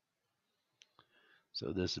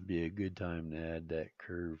 So this would be a good time to add that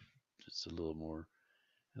curve just a little more.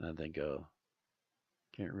 And I think I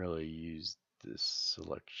can't really use this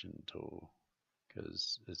selection tool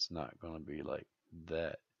because it's not going to be like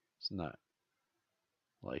that. It's not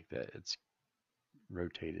like that. It's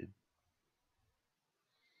rotated.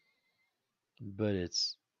 But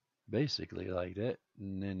it's basically like that.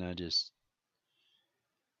 And then I just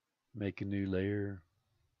make a new layer,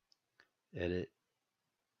 edit,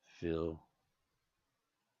 fill,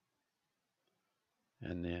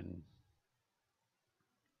 and then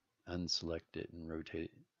unselect it and rotate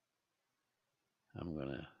it. I'm going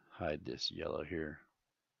to hide this yellow here.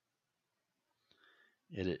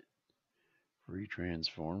 Edit,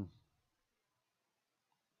 retransform.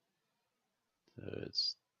 So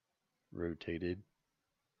it's rotated.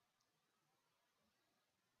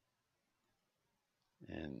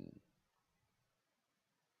 And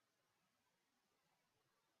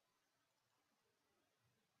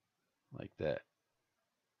like that.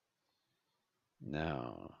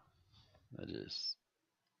 Now I just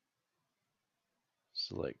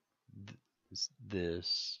select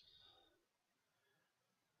this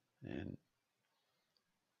and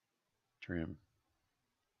trim.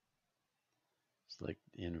 Select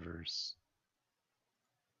the inverse.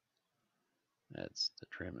 That's to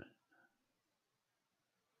trim it.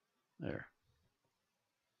 There.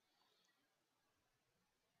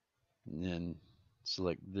 And then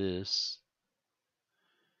select this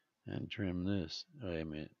and trim this. Wait a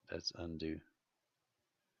minute, that's undo.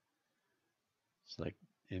 Select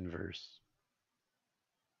inverse.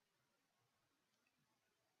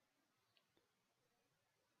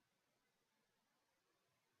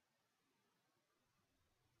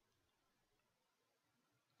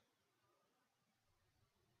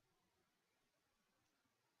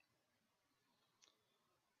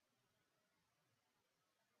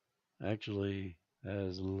 Actually, that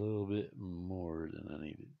is a little bit more than I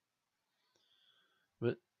needed.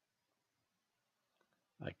 But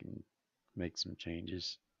I can make some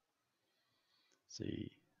changes. See,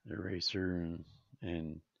 eraser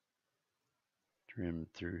and trim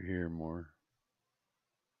through here more.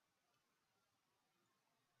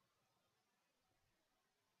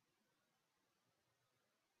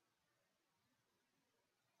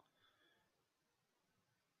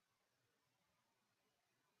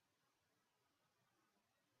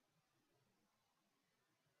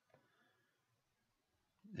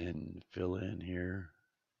 And fill in here.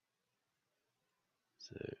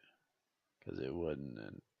 So, because it wasn't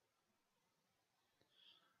in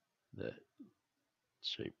that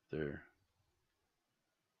shape there.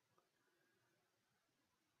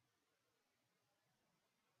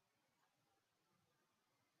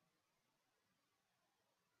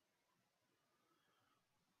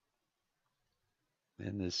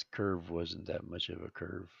 And this curve wasn't that much of a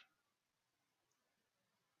curve.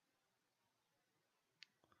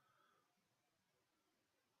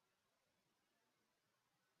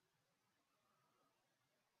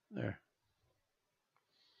 There.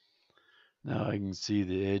 Now I can see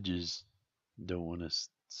the edges. Don't want to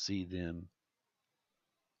see them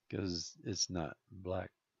because it's not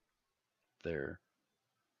black there.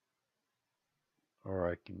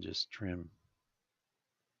 Or I can just trim.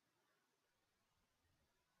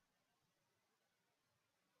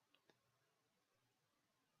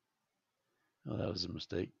 Oh, that was a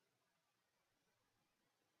mistake.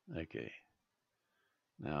 Okay.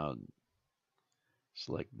 Now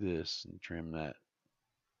select this and trim that.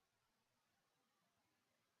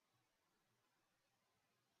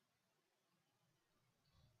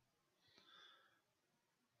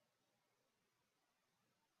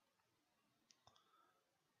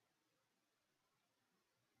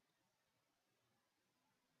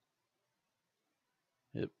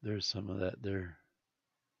 Yep, there's some of that there.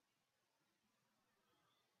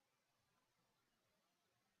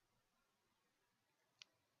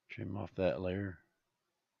 Trim off that layer.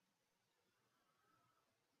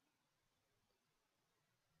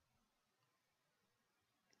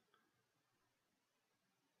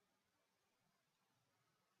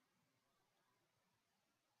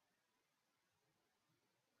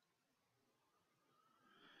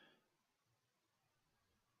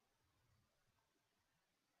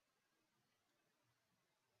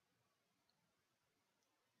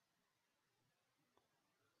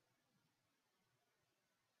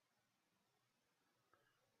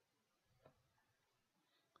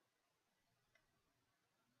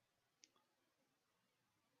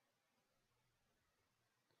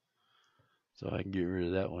 So I can get rid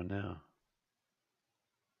of that one now.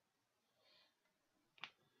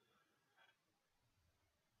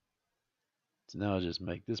 So now I'll just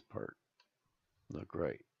make this part look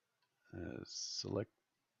right. Select.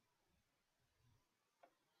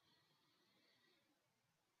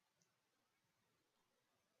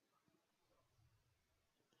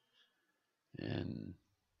 And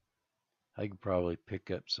I could probably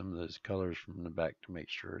pick up some of those colors from the back to make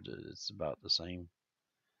sure that it's about the same.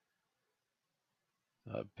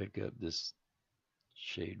 Pick up this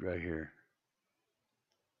shade right here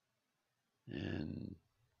and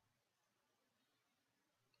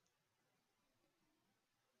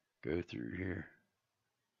go through here.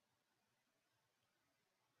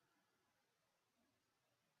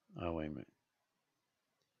 Oh, wait a minute.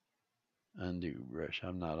 Undo brush.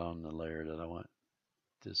 I'm not on the layer that I want.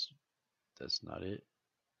 That's not it.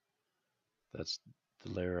 That's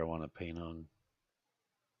the layer I want to paint on.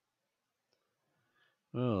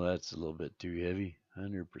 Oh, that's a little bit too heavy.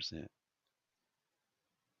 100%.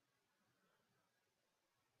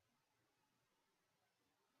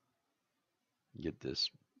 Get this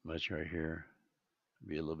much right here.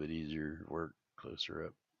 Be a little bit easier to work closer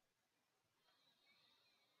up.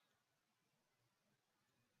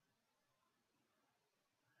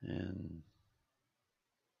 And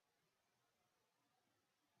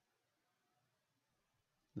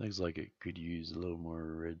looks like it could use a little more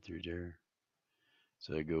red through there.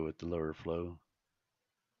 So I go with the lower flow.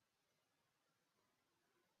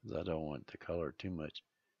 Because I don't want to color too much.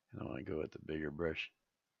 And I want to go with the bigger brush.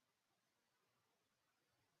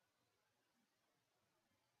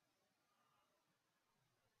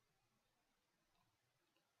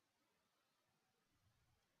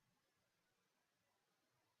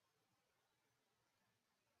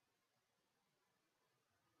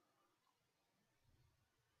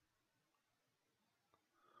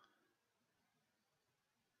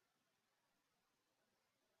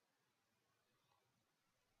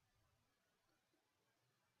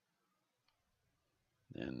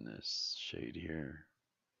 in this shade here.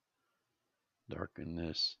 Darken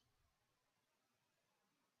this.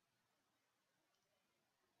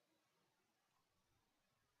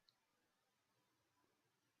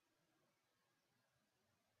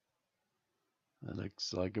 That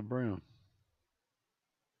looks like a brown.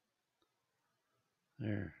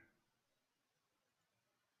 There.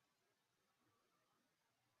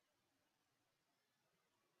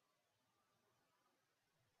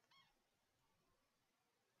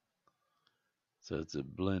 So it's a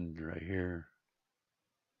blend right here.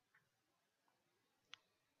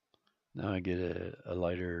 Now I get a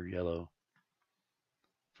lighter yellow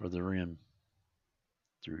for the rim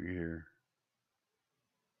through here.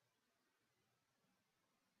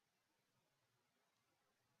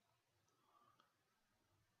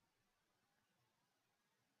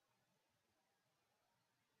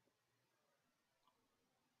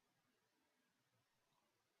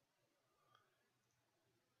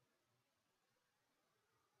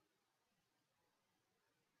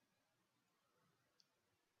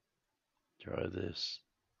 Try this.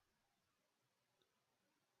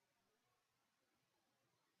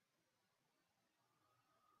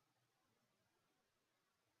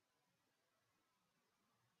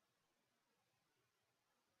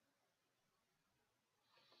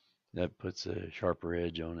 That puts a sharper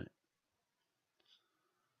edge on it.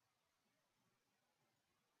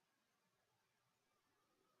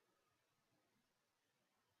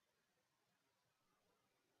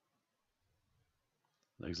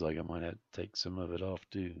 Looks like I might have to take some of it off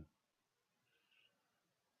too.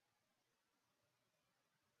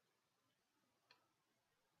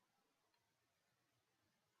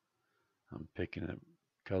 I'm picking up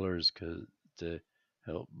colors to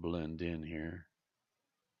help blend in here.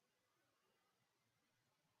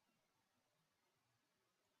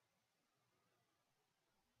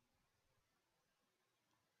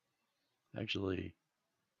 Actually,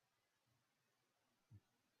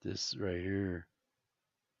 this right here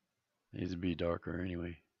needs to be darker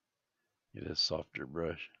anyway. Get a softer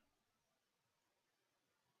brush.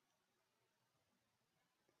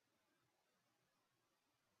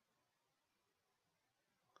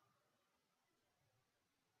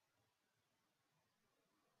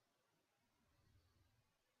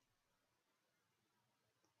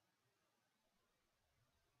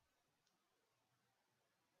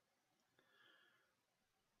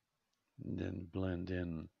 And then blend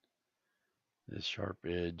in this sharp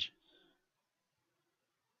edge.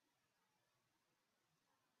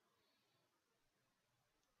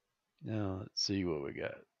 Now let's see what we got.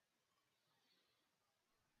 Of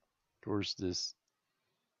course, this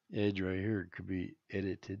edge right here could be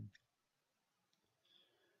edited.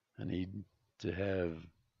 I need to have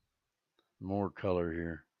more color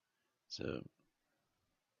here. So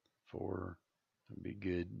 4 would be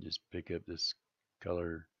good. Just pick up this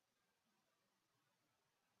color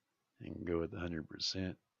and go with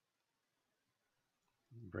 100%.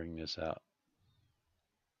 Bring this out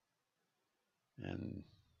and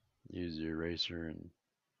use the eraser and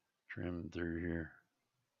trim through here.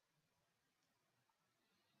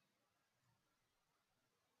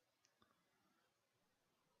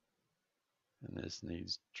 And this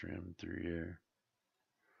needs trim through here.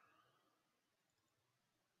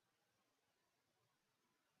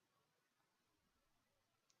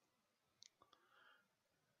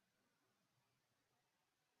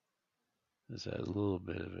 This has a little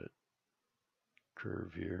bit of a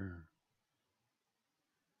curve here.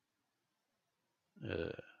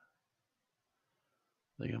 I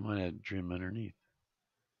think I might have to trim underneath.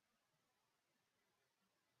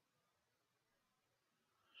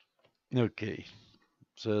 Okay,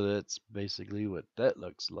 so that's basically what that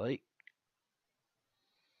looks like.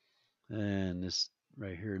 And this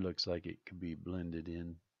right here looks like it could be blended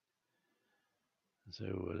in. So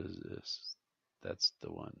what is this? That's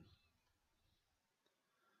the one.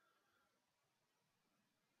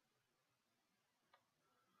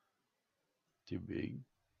 Too big.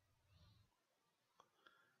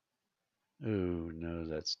 Oh no,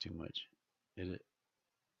 that's too much. Hit it.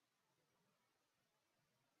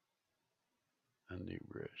 Undo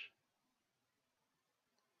brush.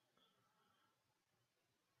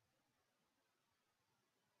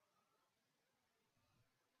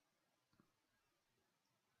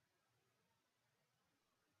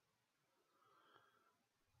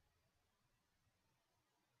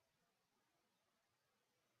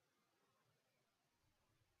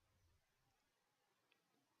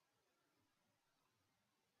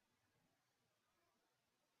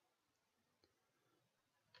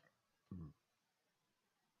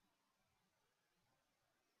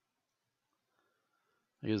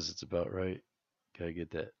 I guess it's about right. Gotta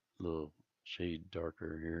get that little shade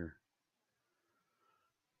darker here.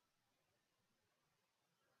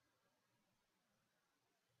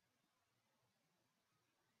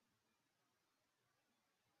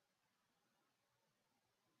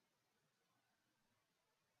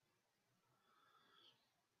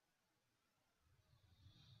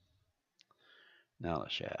 Now the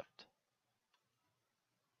shaft.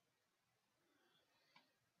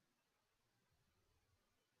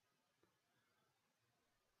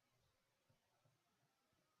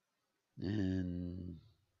 And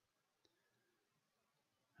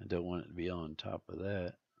I don't want it to be on top of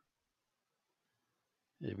that.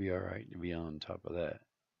 It'd be alright to be on top of that.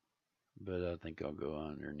 But I think I'll go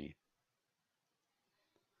underneath.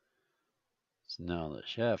 So now the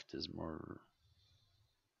shaft is more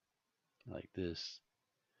like this.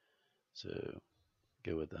 So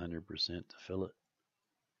go with 100% to fill it.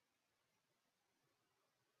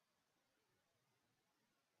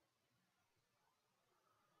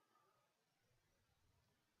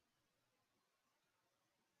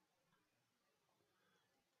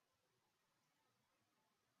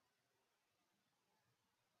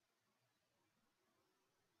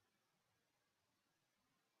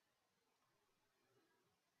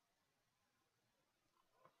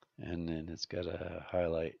 And then it's got a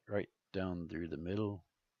highlight right down through the middle.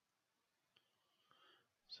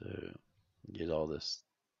 So get all this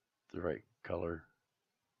the right color.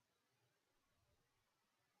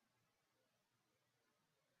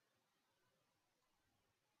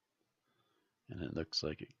 And it looks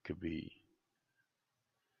like it could be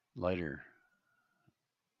lighter.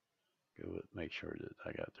 Go with, make sure that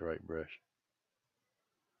I got the right brush.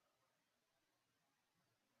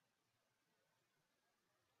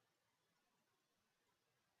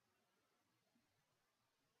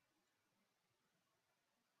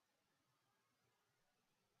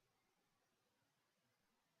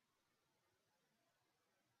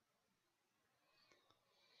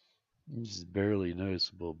 It's barely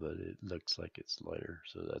noticeable, but it looks like it's lighter.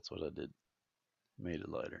 So that's what I did. Made it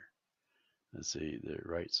lighter. Let's see the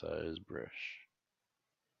right size brush.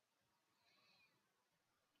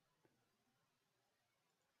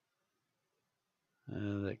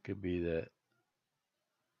 That could be that.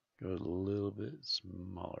 Go a little bit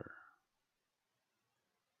smaller.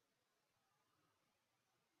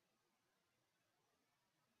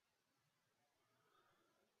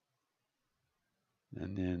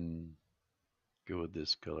 And then go with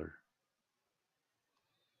this color.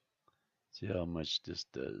 See how much this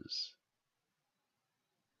does.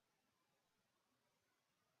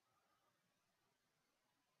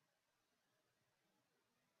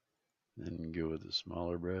 Then go with a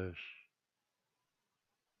smaller brush.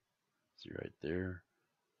 See right there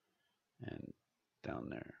and down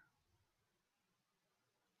there.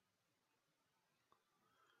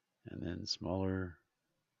 And then smaller.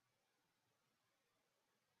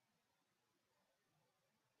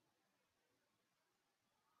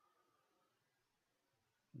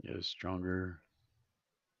 Go stronger.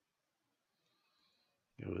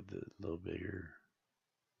 Go with a little bigger.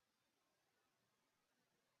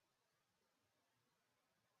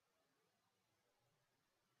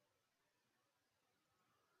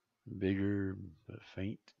 Bigger but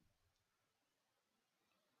faint.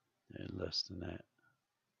 And less than that.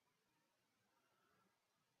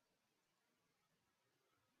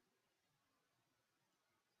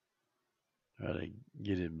 Try to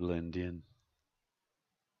get it blend in.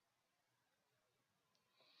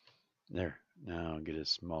 There. Now get a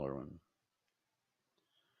smaller one.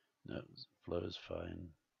 No, flows fine.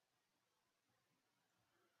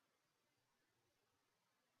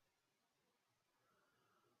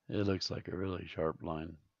 It looks like a really sharp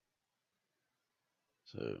line.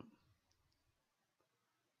 So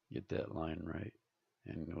get that line right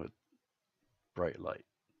and with bright light.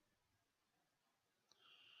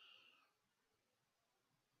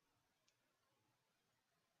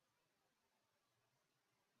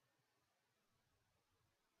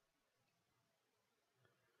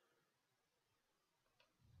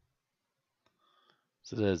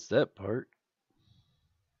 So that's that part.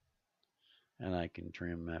 And I can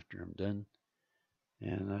trim after I'm done.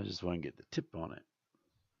 And I just want to get the tip on it.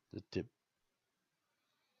 The tip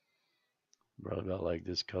brought about like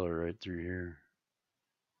this color right through here.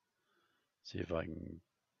 See if I can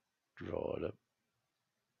draw it up.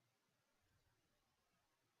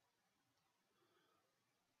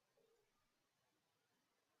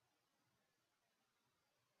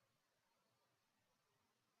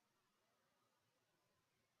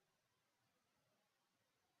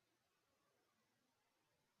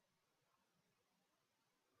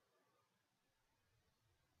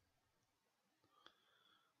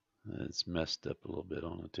 It's messed up a little bit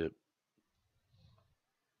on the tip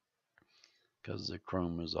because the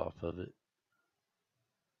chrome is off of it.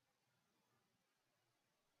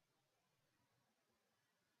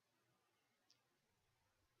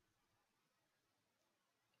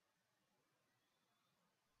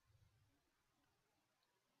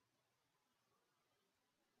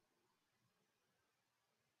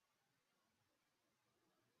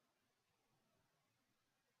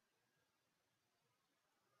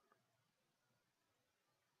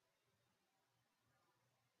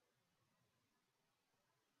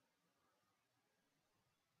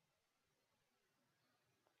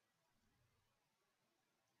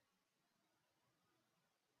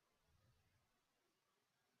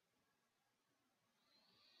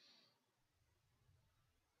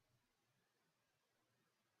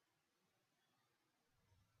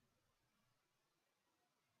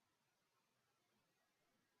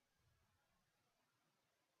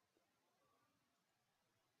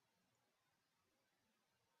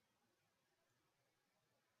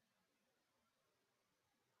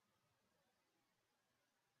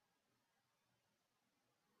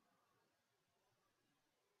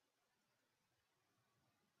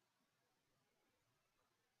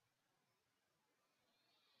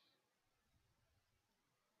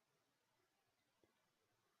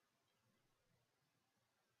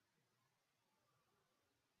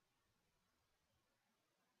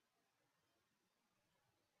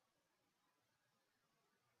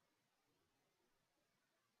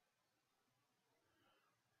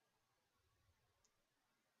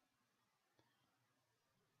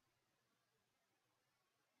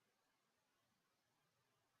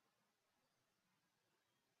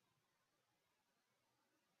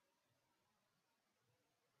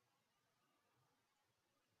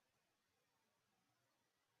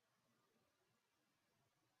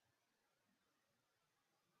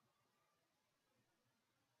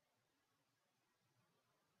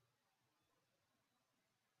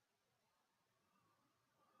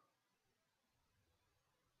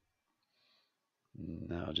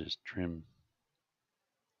 Now just trim.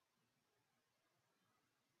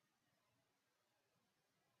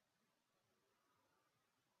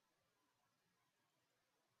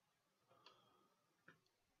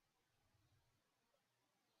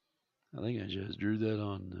 I think I just drew that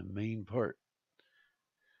on the main part.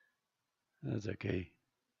 That's okay.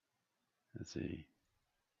 Let's see.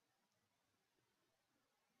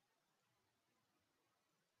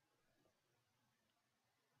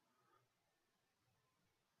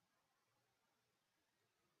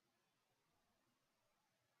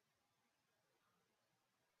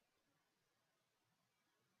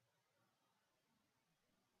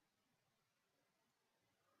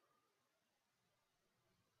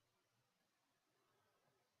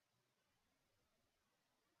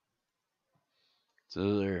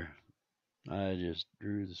 So there, I just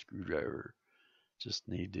drew the screwdriver. Just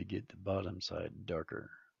need to get the bottom side darker.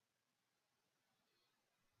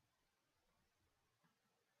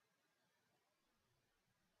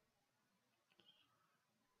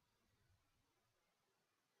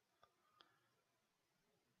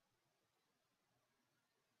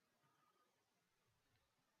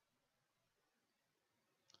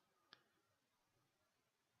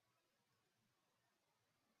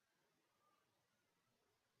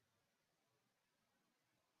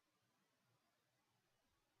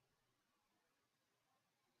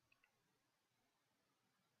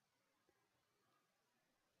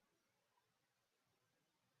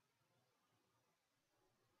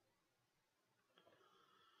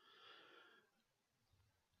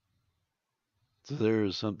 So there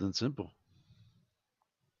is something simple.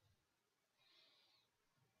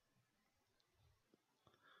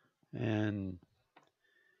 And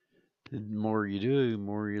the more you do, the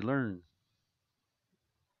more you learn.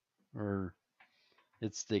 Or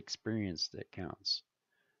it's the experience that counts.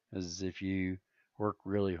 As if you work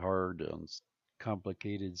really hard on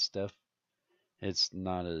complicated stuff, it's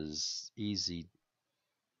not as easy.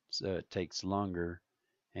 So it takes longer.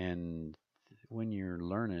 And when you're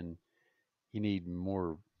learning, you need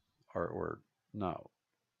more artwork. Not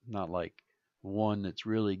not like one that's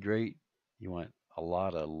really great. You want a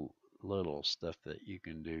lot of little stuff that you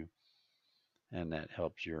can do, and that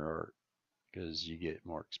helps your art because you get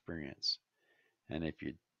more experience. And if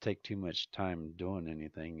you take too much time doing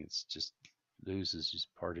anything, it's just loses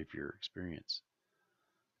just part of your experience.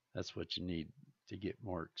 That's what you need to get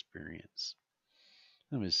more experience.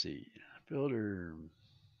 Let me see. Filter,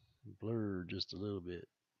 blur just a little bit.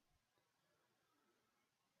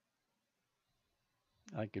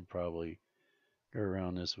 I could probably go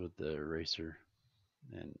around this with the eraser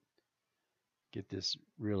and get this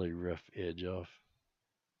really rough edge off.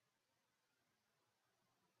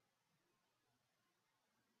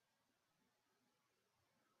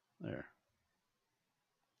 There.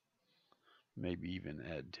 Maybe even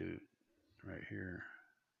add to it right here.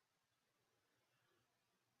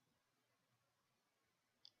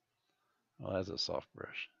 Oh, that's a soft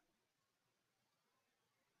brush.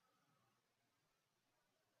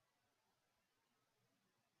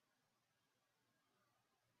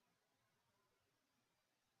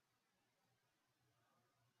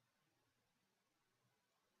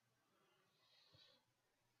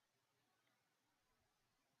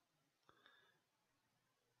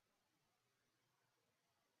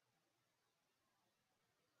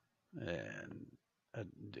 And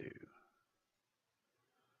undo.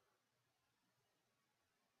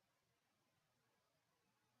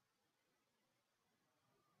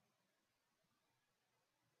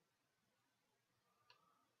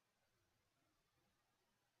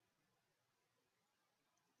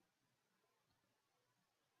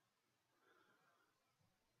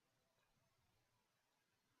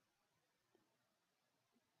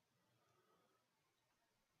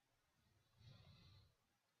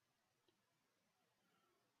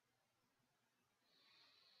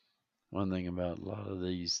 One thing about a lot of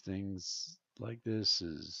these things like this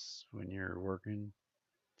is when you're working,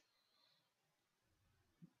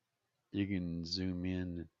 you can zoom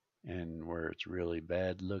in, and where it's really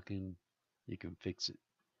bad looking, you can fix it.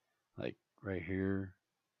 Like right here,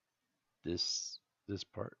 this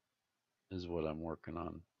part is what I'm working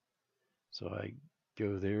on. So I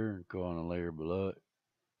go there, go on a layer below it,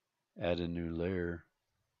 add a new layer,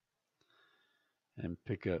 and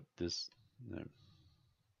pick up this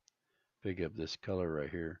color right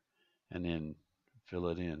here, and then fill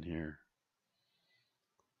it in here.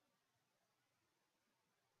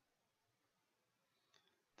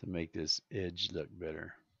 To make this edge look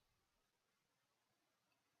better.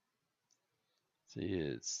 See,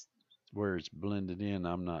 it's where it's blended in,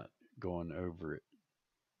 I'm not going over it.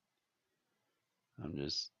 I'm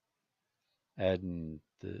just adding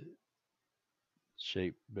the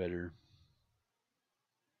shape better,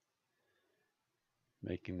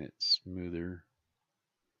 making it smoother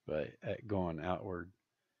by going outward.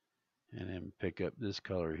 And then pick up this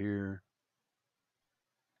color here,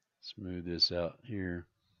 smooth this out here.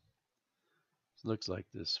 It looks like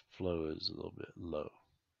this flow is a little bit low.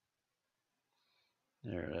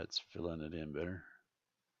 There, that's filling it in better.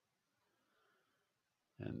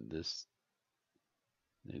 And this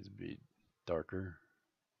needs to be darker,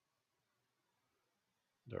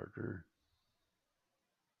 darker.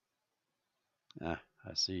 Ah,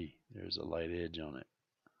 I see. There's a light edge on it.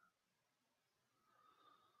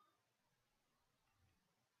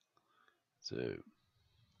 So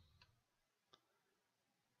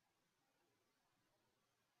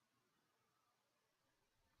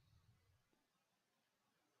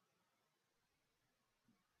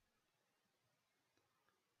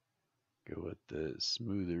go with the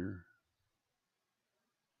smoother.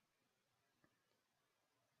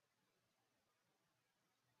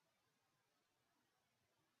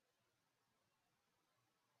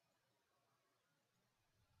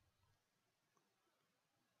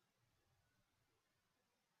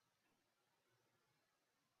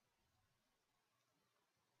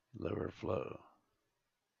 Lower flow.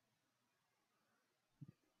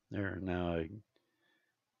 There, now I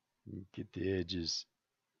can get the edges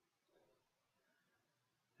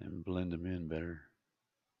and blend them in better.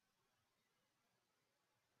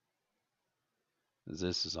 As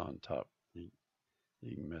this is on top, you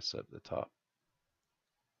can mess up the top.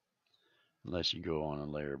 Unless you go on a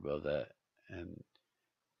layer above that and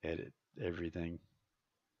edit everything.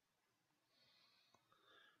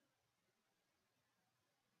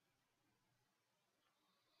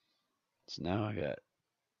 So now I got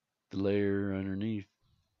the layer underneath.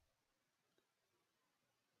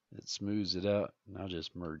 It smooths it out, and I'll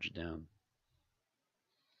just merge down.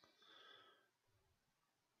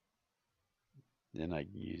 Then I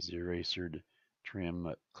can use the eraser to trim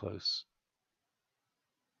up close.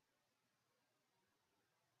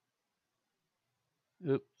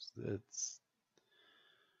 Oops,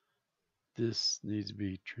 this needs to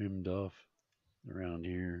be trimmed off around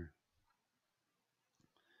here.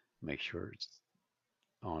 Make sure it's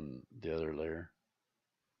on the other layer.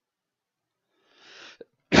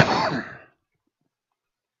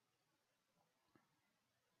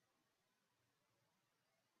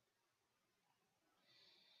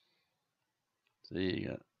 See,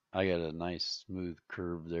 I got a nice smooth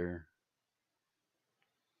curve there.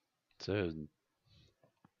 So,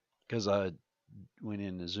 because I went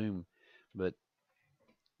into zoom, but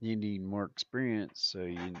you need more experience, so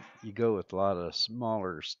you go with a lot of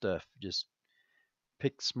smaller stuff. Just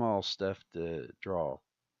pick small stuff to draw,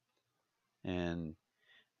 and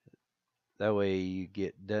that way you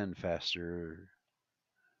get done faster.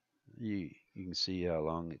 You can see how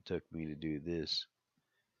long it took me to do this,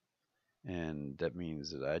 and that means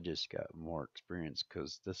that I just got more experience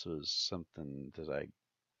because this was something that I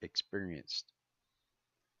experienced.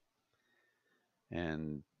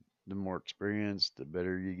 And the more experience, the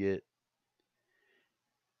better you get.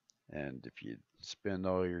 And if you spend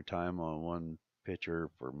all your time on one picture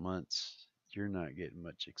for months, you're not getting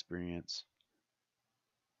much experience.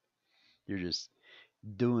 You're just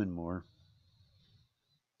doing more.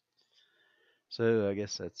 So I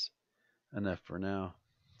guess that's enough for now.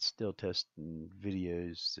 Still testing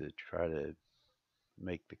videos to try to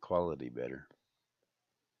make the quality better.